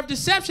 beware of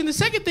deception. The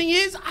second thing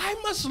is I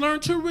must learn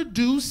to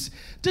reduce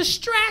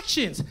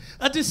distractions.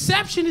 A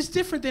deception is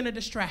different than a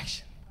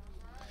distraction.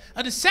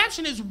 A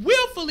deception is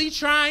willfully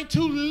trying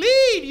to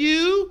lead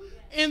you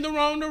in the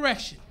wrong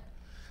direction.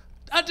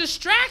 A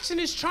distraction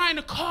is trying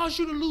to cause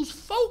you to lose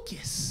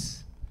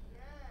focus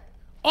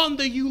on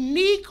the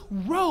unique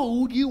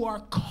road you are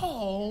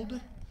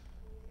called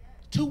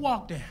to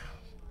walk down.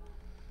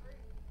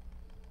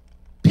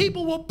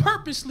 People will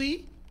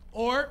purposely,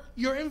 or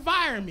your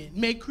environment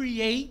may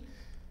create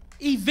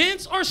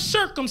events or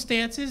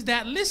circumstances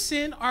that,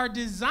 are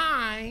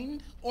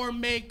designed or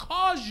may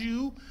cause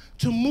you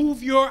to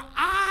move your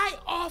eye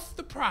off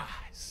the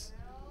prize.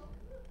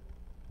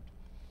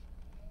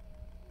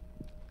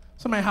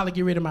 Somebody holler,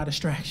 get rid of my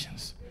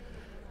distractions.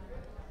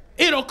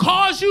 It'll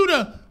cause you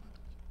to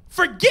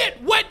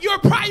forget what your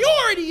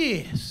priority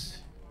is.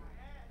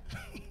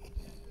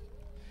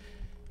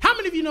 How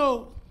many of you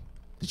know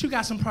that you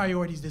got some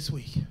priorities this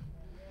week?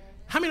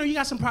 How many of you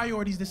got some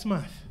priorities this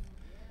month?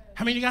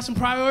 How many of you got some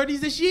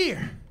priorities this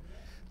year?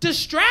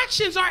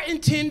 Distractions are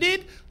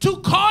intended to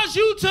cause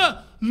you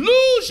to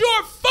lose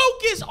your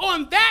focus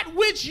on that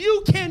which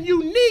you can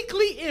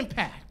uniquely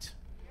impact.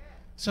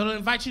 So they'll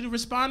invite you to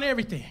respond to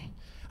everything.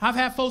 I've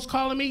had folks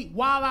calling me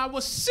while I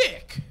was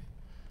sick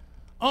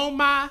on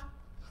my,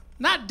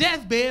 not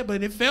deathbed,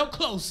 but it felt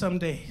close some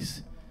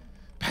days.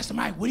 Pastor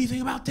Mike, what do you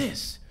think about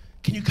this?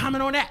 Can you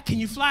comment on that? Can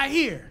you fly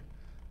here?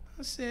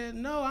 I said,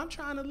 no, I'm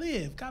trying to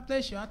live. God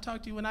bless you. I'll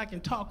talk to you when I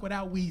can talk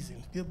without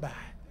wheezing. Goodbye.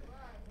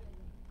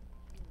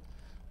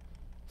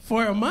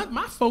 For a month,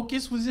 my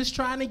focus was just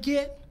trying to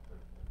get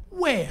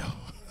well.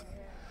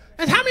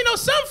 And how many know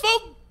some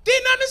folk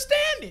didn't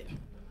understand it?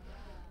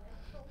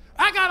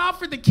 I got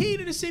offered the key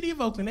to the city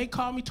of Oakland. They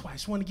called me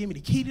twice, wanted to give me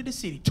the key to the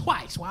city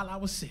twice while I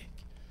was sick.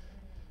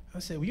 I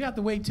said, well, you have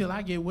to wait till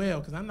I get well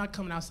because I'm not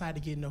coming outside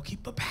to get no key.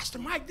 But Pastor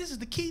Mike, this is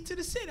the key to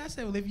the city. I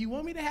said, well, if you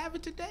want me to have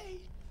it today,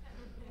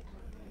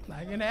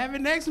 I can have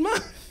it next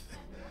month.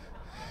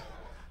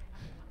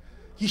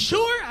 You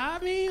sure? I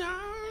mean,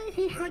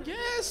 I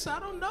guess. I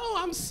don't know.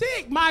 I'm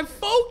sick. My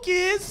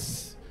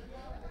focus.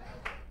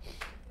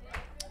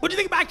 What do you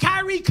think about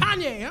Kyrie,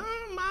 Kanye?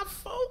 My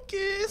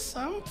focus.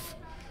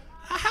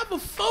 I have a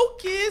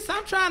focus.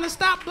 I'm trying to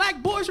stop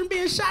black boys from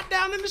being shot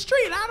down in the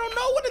street. I don't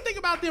know what to think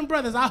about them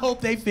brothers. I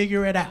hope they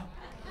figure it out.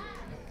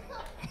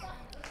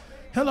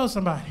 Hello,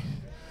 somebody.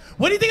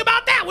 What do you think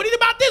about that? What do you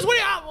think about this?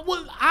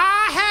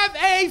 I have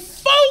a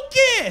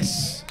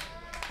focus.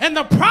 And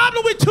the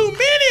problem with too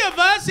many of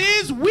us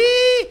is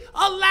we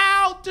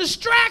allow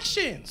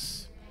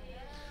distractions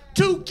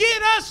to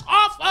get us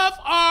off of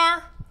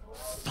our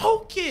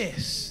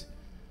focus.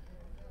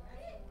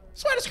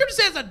 That's why the scripture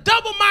says a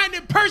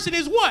double-minded person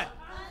is what?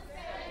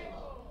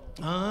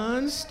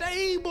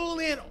 Unstable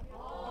in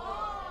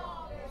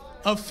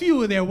a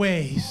few of their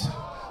ways.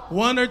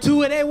 One or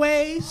two of their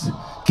ways.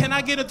 Can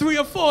I get a 3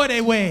 or 4 of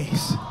their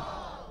ways?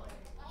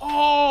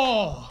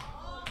 Oh.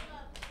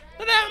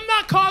 I'm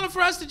not calling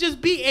for us to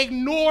just be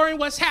ignoring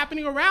what's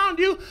happening around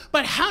you,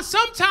 but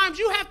sometimes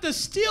you have to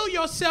still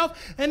yourself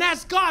and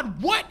ask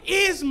God, what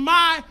is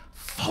my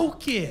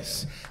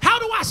focus? How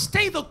do I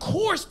stay the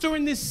course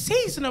during this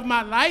season of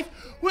my life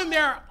when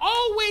there are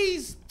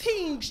always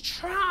things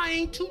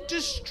trying to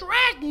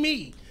distract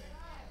me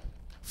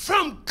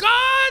from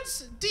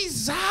God's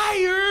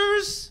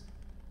desires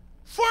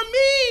for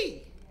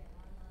me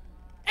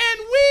and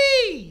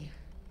we,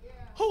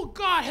 who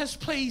God has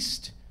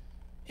placed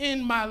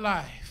in my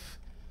life?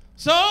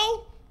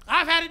 So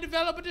I've had to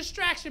develop a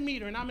distraction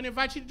meter, and I'm going to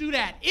invite you to do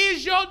that.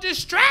 Is your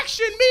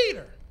distraction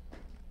meter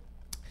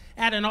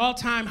at an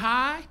all-time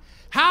high?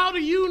 How do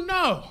you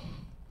know?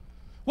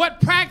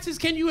 What practice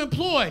can you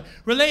employ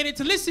related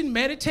to,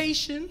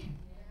 meditation,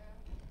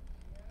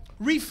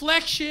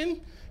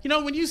 reflection? You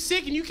know, when you're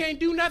sick and you can't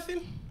do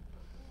nothing,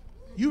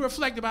 you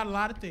reflect about a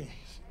lot of things.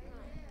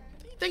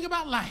 You think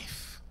about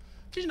life.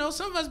 Because,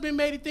 some of us been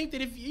made to think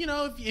that if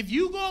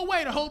you go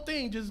away, the whole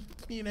thing just,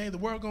 the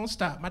world going to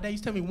stop. My dad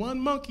used to tell me, one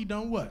monkey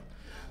don't what?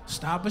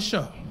 Stop a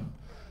show.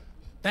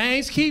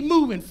 Things keep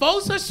moving.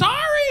 Folks are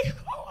sorry.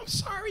 Oh, I'm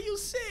sorry you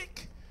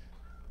sick.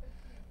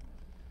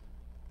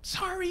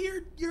 Sorry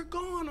you're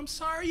gone. I'm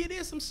sorry you're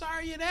this. I'm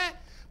sorry you're that.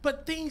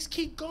 but things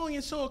keep going,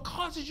 and so it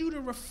causes you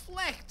to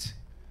reflect.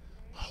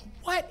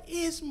 What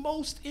is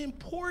most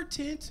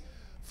important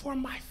for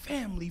my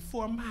family,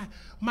 for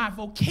my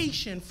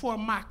vocation, for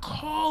my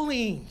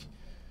calling?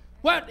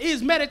 What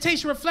is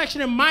meditation,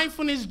 reflection, and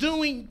mindfulness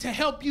doing to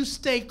help you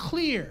stay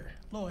clear?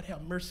 Lord,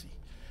 have mercy.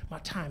 My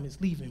time is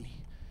leaving me.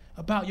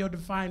 About your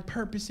divine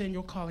purpose and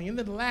your calling. And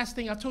then the last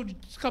thing, I told you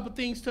a couple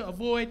things to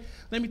avoid.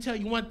 Let me tell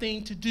you one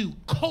thing to do.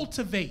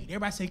 Cultivate.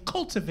 Everybody say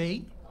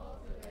cultivate.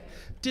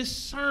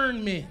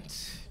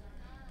 Discernment.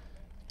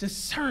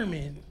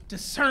 Discernment.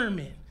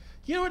 Discernment.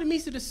 You know what it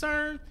means to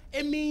discern?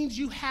 It means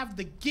you have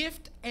the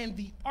gift and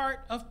the art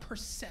of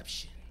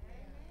perception.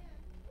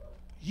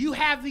 You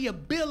have the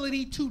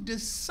ability to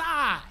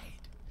decide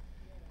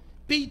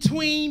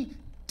between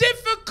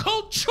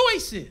difficult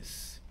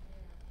choices,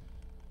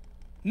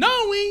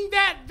 knowing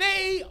that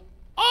they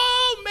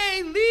all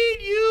may lead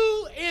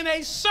you in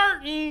a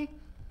certain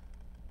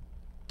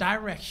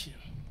direction.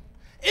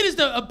 It is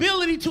the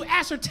ability to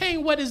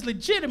ascertain what is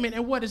legitimate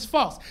and what is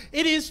false.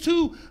 It is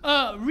to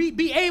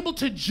be able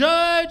to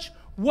judge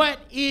what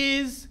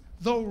is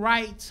the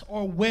right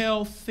or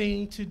well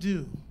thing to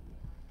do.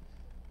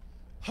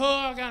 Oh,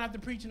 I'm going to have to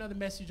preach another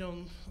message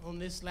on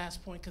this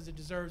last point because it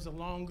deserves a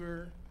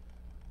longer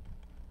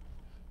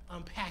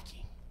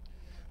unpacking.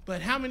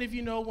 But how many of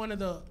you know one of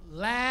the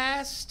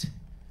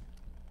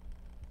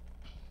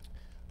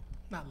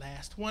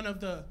one of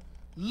the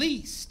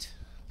least,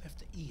 left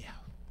the E out,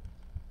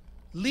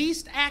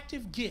 least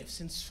active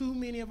gifts in so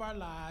many of our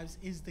lives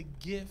is the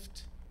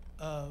gift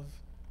of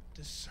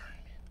discernment.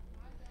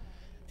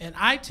 And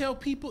I tell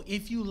people,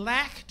 if you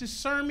lack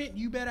discernment,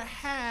 you better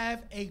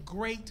have a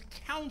great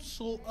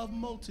counsel of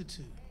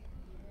multitude.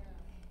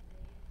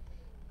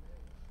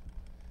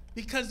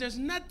 Because there's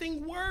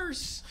nothing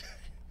worse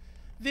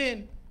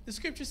than, the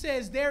scripture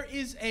says, there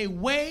is a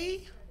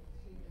way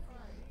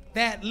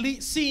that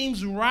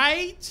seems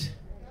right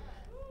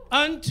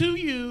unto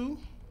you,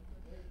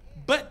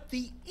 but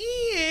the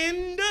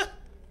end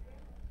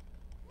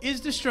is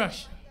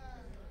destruction.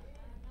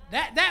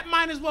 That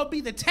might as well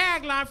be the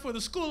tagline for the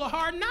School of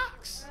Hard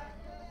Knocks.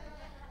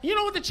 You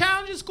know what the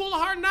challenge is, School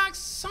of Hard Knocks?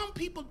 Some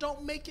people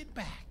don't make it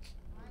back.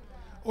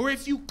 Or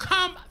if you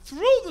come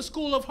through the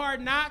School of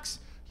Hard Knocks,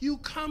 you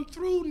come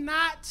through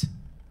not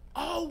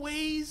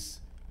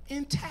always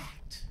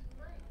intact.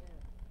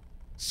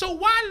 So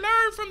why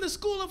learn from the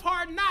School of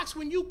Hard Knocks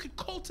when you could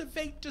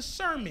cultivate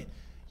discernment?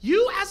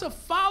 You as a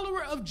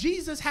follower of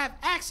Jesus have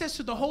access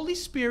to the Holy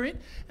Spirit,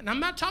 and I'm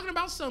not talking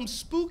about some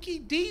spooky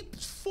deep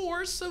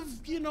force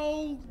of,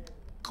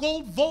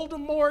 gold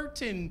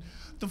Voldemort and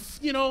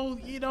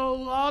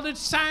all the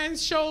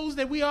science shows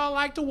that we all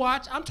like to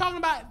watch. I'm talking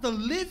about the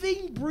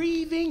living,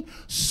 breathing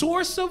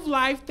source of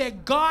life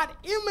that God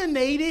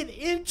emanated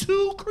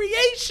into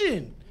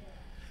creation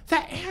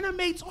that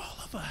animates all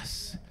of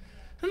us.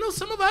 I know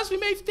some of us, we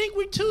may think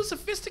we're too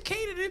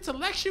sophisticated and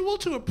intellectual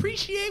to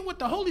appreciate what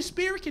the Holy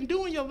Spirit can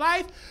do in your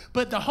life,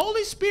 but the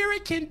Holy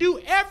Spirit can do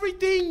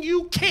everything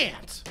you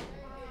can't.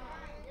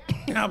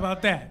 How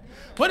about that?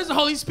 What is the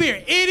Holy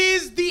Spirit? It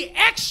is the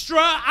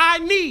extra I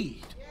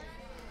need.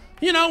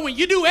 When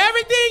you do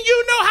everything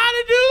you know how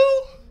to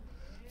do,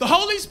 the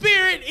Holy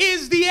Spirit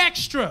is the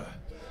extra.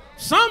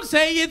 Some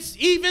say it's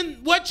even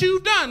what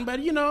you've done, but,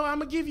 I'm going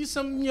to give you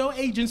some,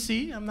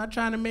 agency. I'm not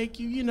trying to make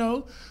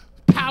you,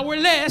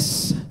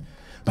 powerless.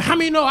 But how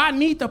many know I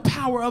need the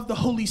power of the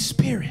Holy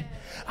Spirit?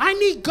 I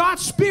need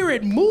God's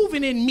Spirit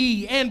moving in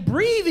me and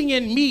breathing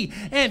in me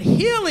and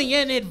healing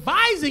and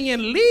advising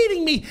and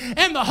leading me.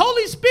 And the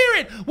Holy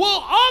Spirit will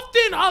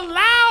often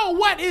allow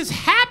what is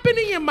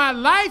happening in my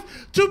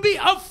life to be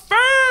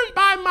affirmed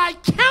by my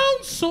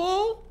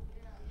counsel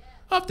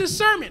of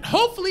discernment.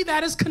 Hopefully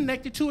that is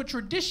connected to a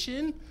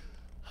tradition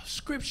of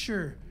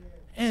Scripture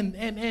and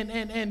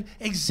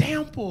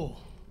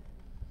example.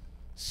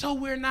 So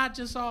we're not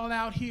just all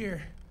out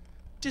here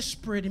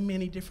disparate in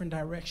many different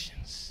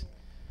directions.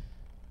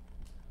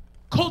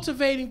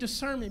 Cultivating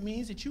discernment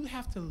means that you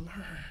have to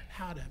learn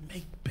how to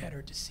make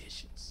better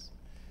decisions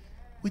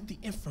with the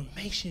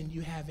information you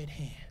have at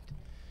hand.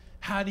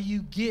 How do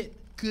you get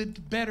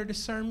better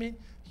discernment?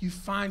 You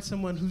find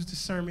someone whose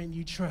discernment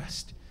you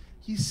trust.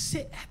 You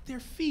sit at their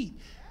feet.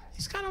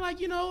 It's kind of like,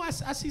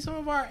 I see some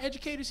of our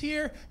educators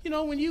here,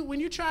 when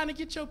you're trying to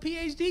get your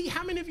PhD,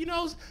 how many of you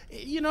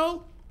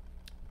know,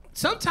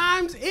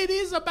 sometimes it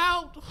is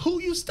about who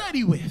you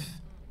study with.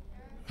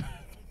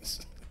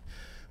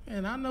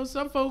 And I know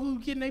some folks who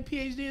getting their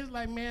PhD is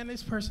like, man,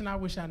 this person, I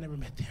wish I never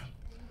met them.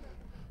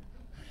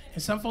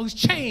 And some folks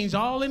change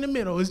all in the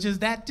middle. It's just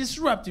that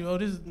disruptive. Oh,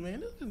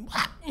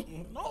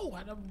 no,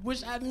 I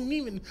wish I didn't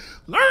even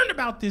learn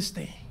about this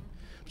thing.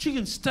 But you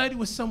can study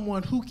with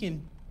someone who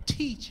can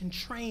teach and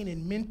train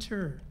and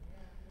mentor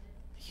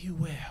you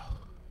well.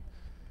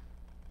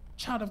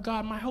 Child of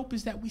God, my hope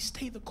is that we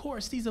stay the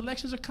course. These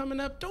elections are coming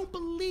up. Don't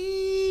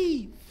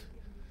believe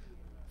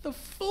the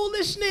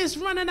foolishness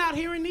running out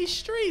here in these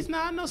streets.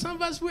 Now, I know some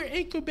of us, we're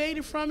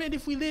incubated from it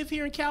if we live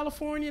here in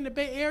California in the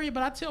Bay Area,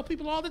 but I tell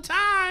people all the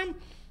time,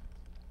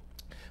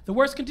 The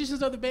worst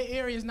conditions of the Bay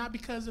Area is not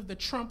because of the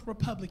Trump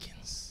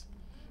Republicans.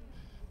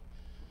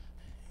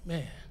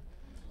 Man,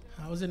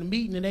 I was in a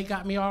meeting and they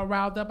got me all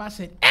riled up. I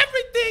said,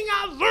 everything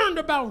I learned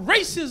about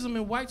racism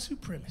and white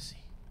supremacy,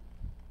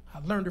 I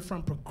learned it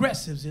from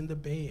progressives in the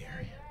Bay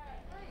Area.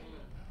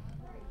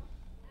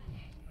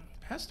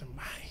 Pastor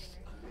Mike.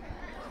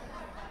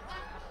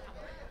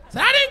 So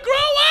I didn't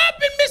grow up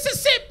in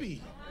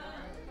Mississippi.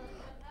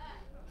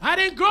 I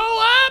didn't grow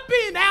up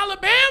in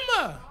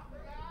Alabama.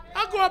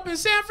 I grew up in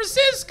San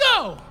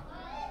Francisco.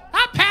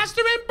 I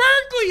pastor in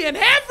Berkeley and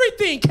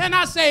everything. Can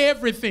I say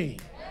everything?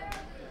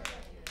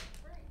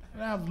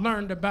 I've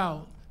learned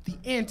about the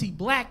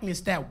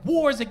anti-blackness that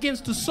wars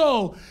against the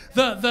soul,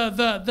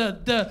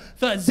 the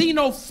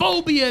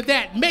xenophobia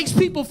that makes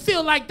people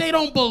feel like they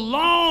don't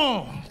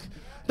belong,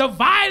 the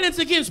violence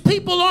against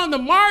people on the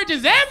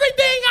margins.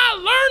 Everything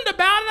I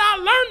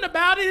learned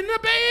about it in the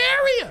Bay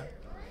Area.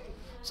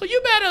 So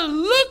you better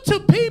look to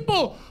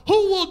people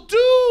who will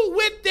do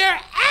with their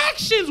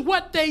actions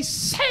what they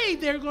say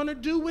they're going to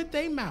do with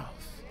their mouth.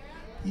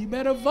 You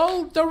better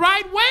vote the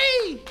right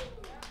way.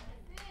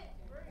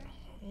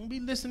 Don't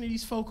be listening to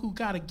these folk who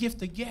got a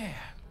gift of gab,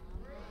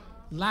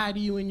 lie to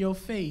you in your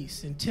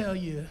face and tell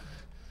you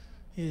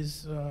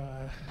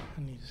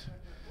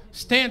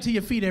stand to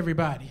your feet,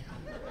 everybody.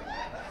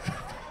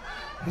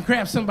 And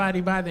grab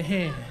somebody by the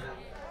hand.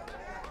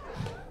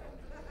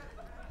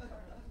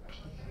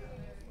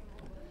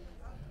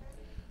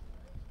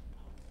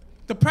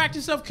 The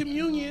practice of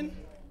communion.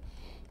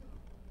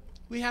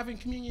 We having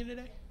communion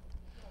today?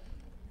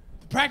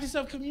 The practice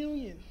of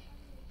communion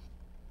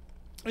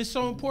is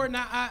so important.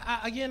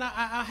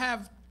 I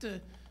have to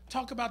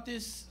talk about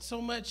this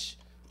so much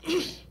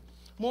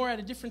more at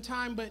a different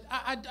time, but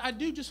I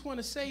do just want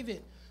to say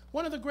that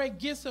one of the great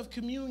gifts of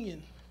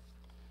communion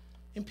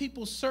in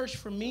people's search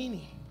for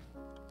meaning,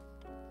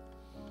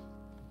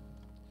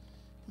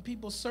 in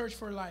people's search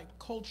for like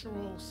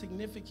cultural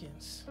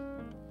significance,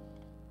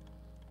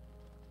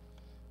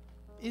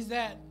 is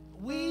that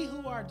we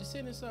who are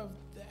descendants of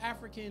the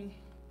African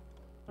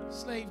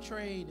slave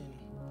trade and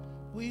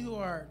we who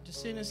are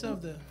descendants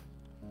of the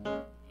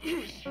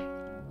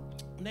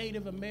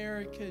Native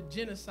American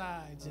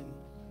genocides and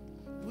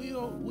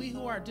we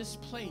who are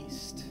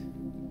displaced,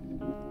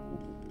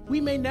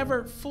 we may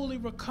never fully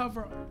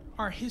recover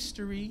our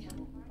history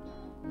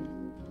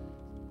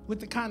with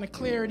the kind of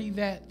clarity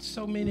that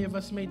so many of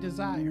us may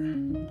desire.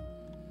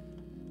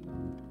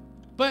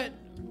 But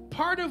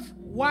part of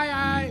why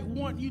I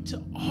want you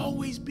to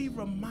always be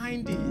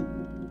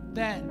reminded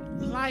that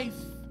life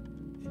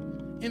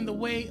in the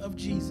way of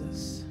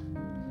Jesus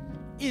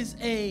is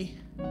a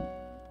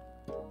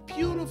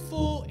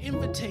beautiful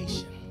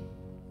invitation.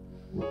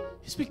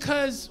 It's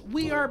because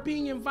we are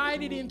being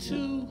invited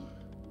into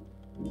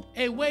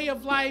a way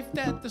of life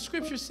that the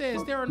scripture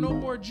says there are no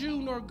more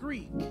Jew nor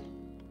Greek,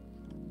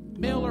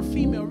 male or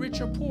female,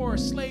 rich or poor,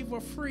 slave or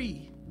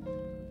free.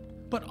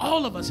 But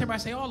all of us, everybody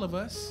say all of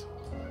us,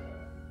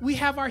 we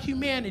have our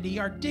humanity,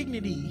 our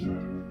dignity,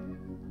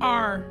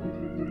 our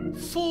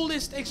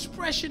fullest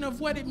expression of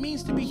what it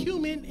means to be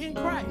human in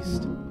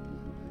Christ.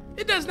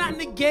 It does not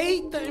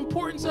negate the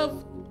importance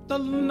of the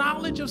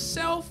knowledge of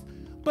self,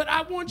 but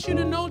I want you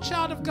to know,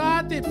 child of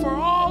God, that for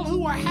all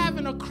who are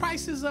having a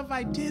crisis of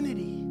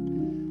identity,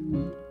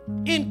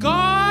 in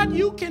God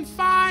you can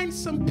find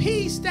some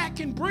peace that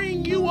can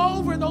bring you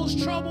over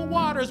those troubled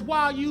waters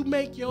while you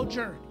make your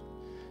journey.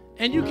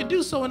 And you can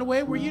do so in a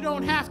way where you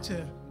don't have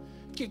to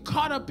get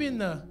caught up in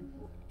the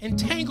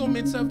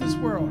entanglements of this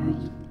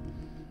world.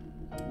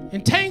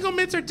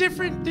 Entanglements are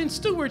different than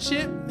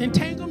stewardship.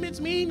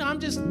 Entanglements mean I'm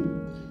just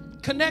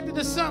connected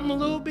to something a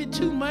little bit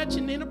too much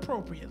and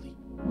inappropriately.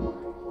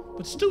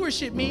 But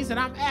stewardship means that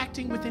I'm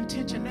acting with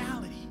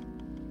intentionality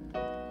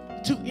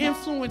to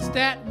influence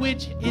that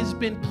which has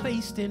been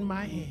placed in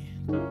my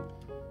hand.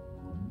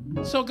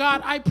 So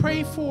God, I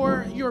pray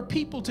for your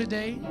people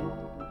today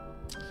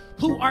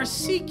who are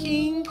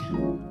seeking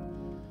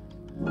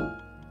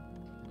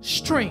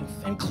strength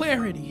and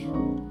clarity,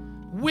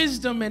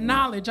 wisdom and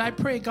knowledge. I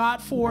pray, God,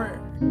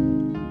 for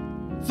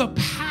the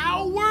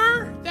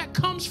power that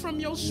comes from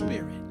your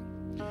spirit.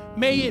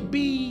 May it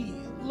be,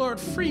 Lord,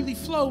 freely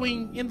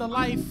flowing in the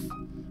life,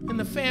 in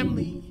the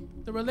family,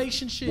 the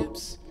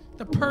relationships,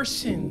 the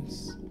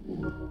persons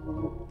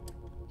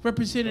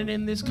represented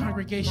in this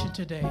congregation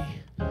today.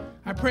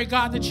 I pray,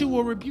 God, that you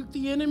will rebuke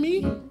the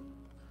enemy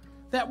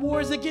that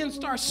wars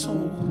against our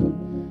soul.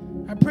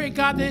 I pray,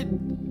 God, that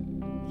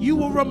you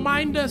will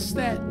remind us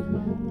that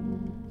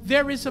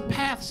there is a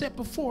path set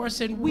before us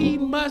and we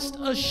must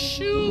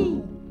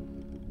eschew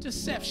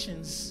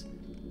deceptions.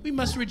 We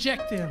must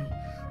reject them.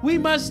 We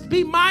must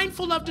be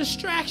mindful of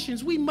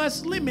distractions. We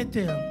must limit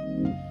them.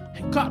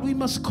 And God, we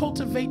must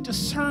cultivate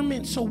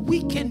discernment so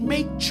we can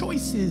make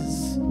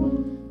choices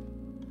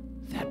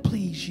that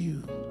please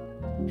you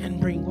and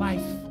bring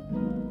life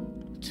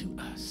to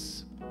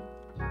us.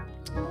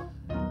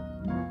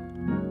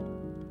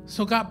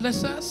 So God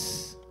bless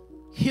us,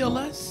 heal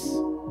us,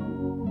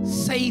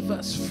 save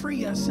us,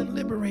 free us, and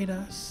liberate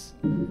us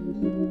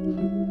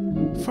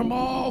from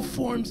all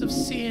forms of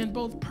sin,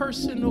 both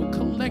personal,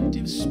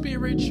 collective,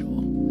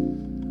 spiritual.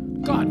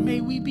 God, may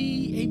we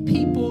be a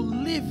people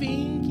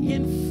living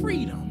in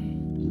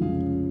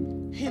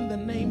freedom. In the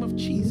name of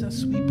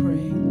Jesus, we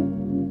pray.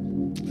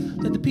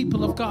 Let the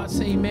people of God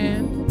say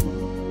amen.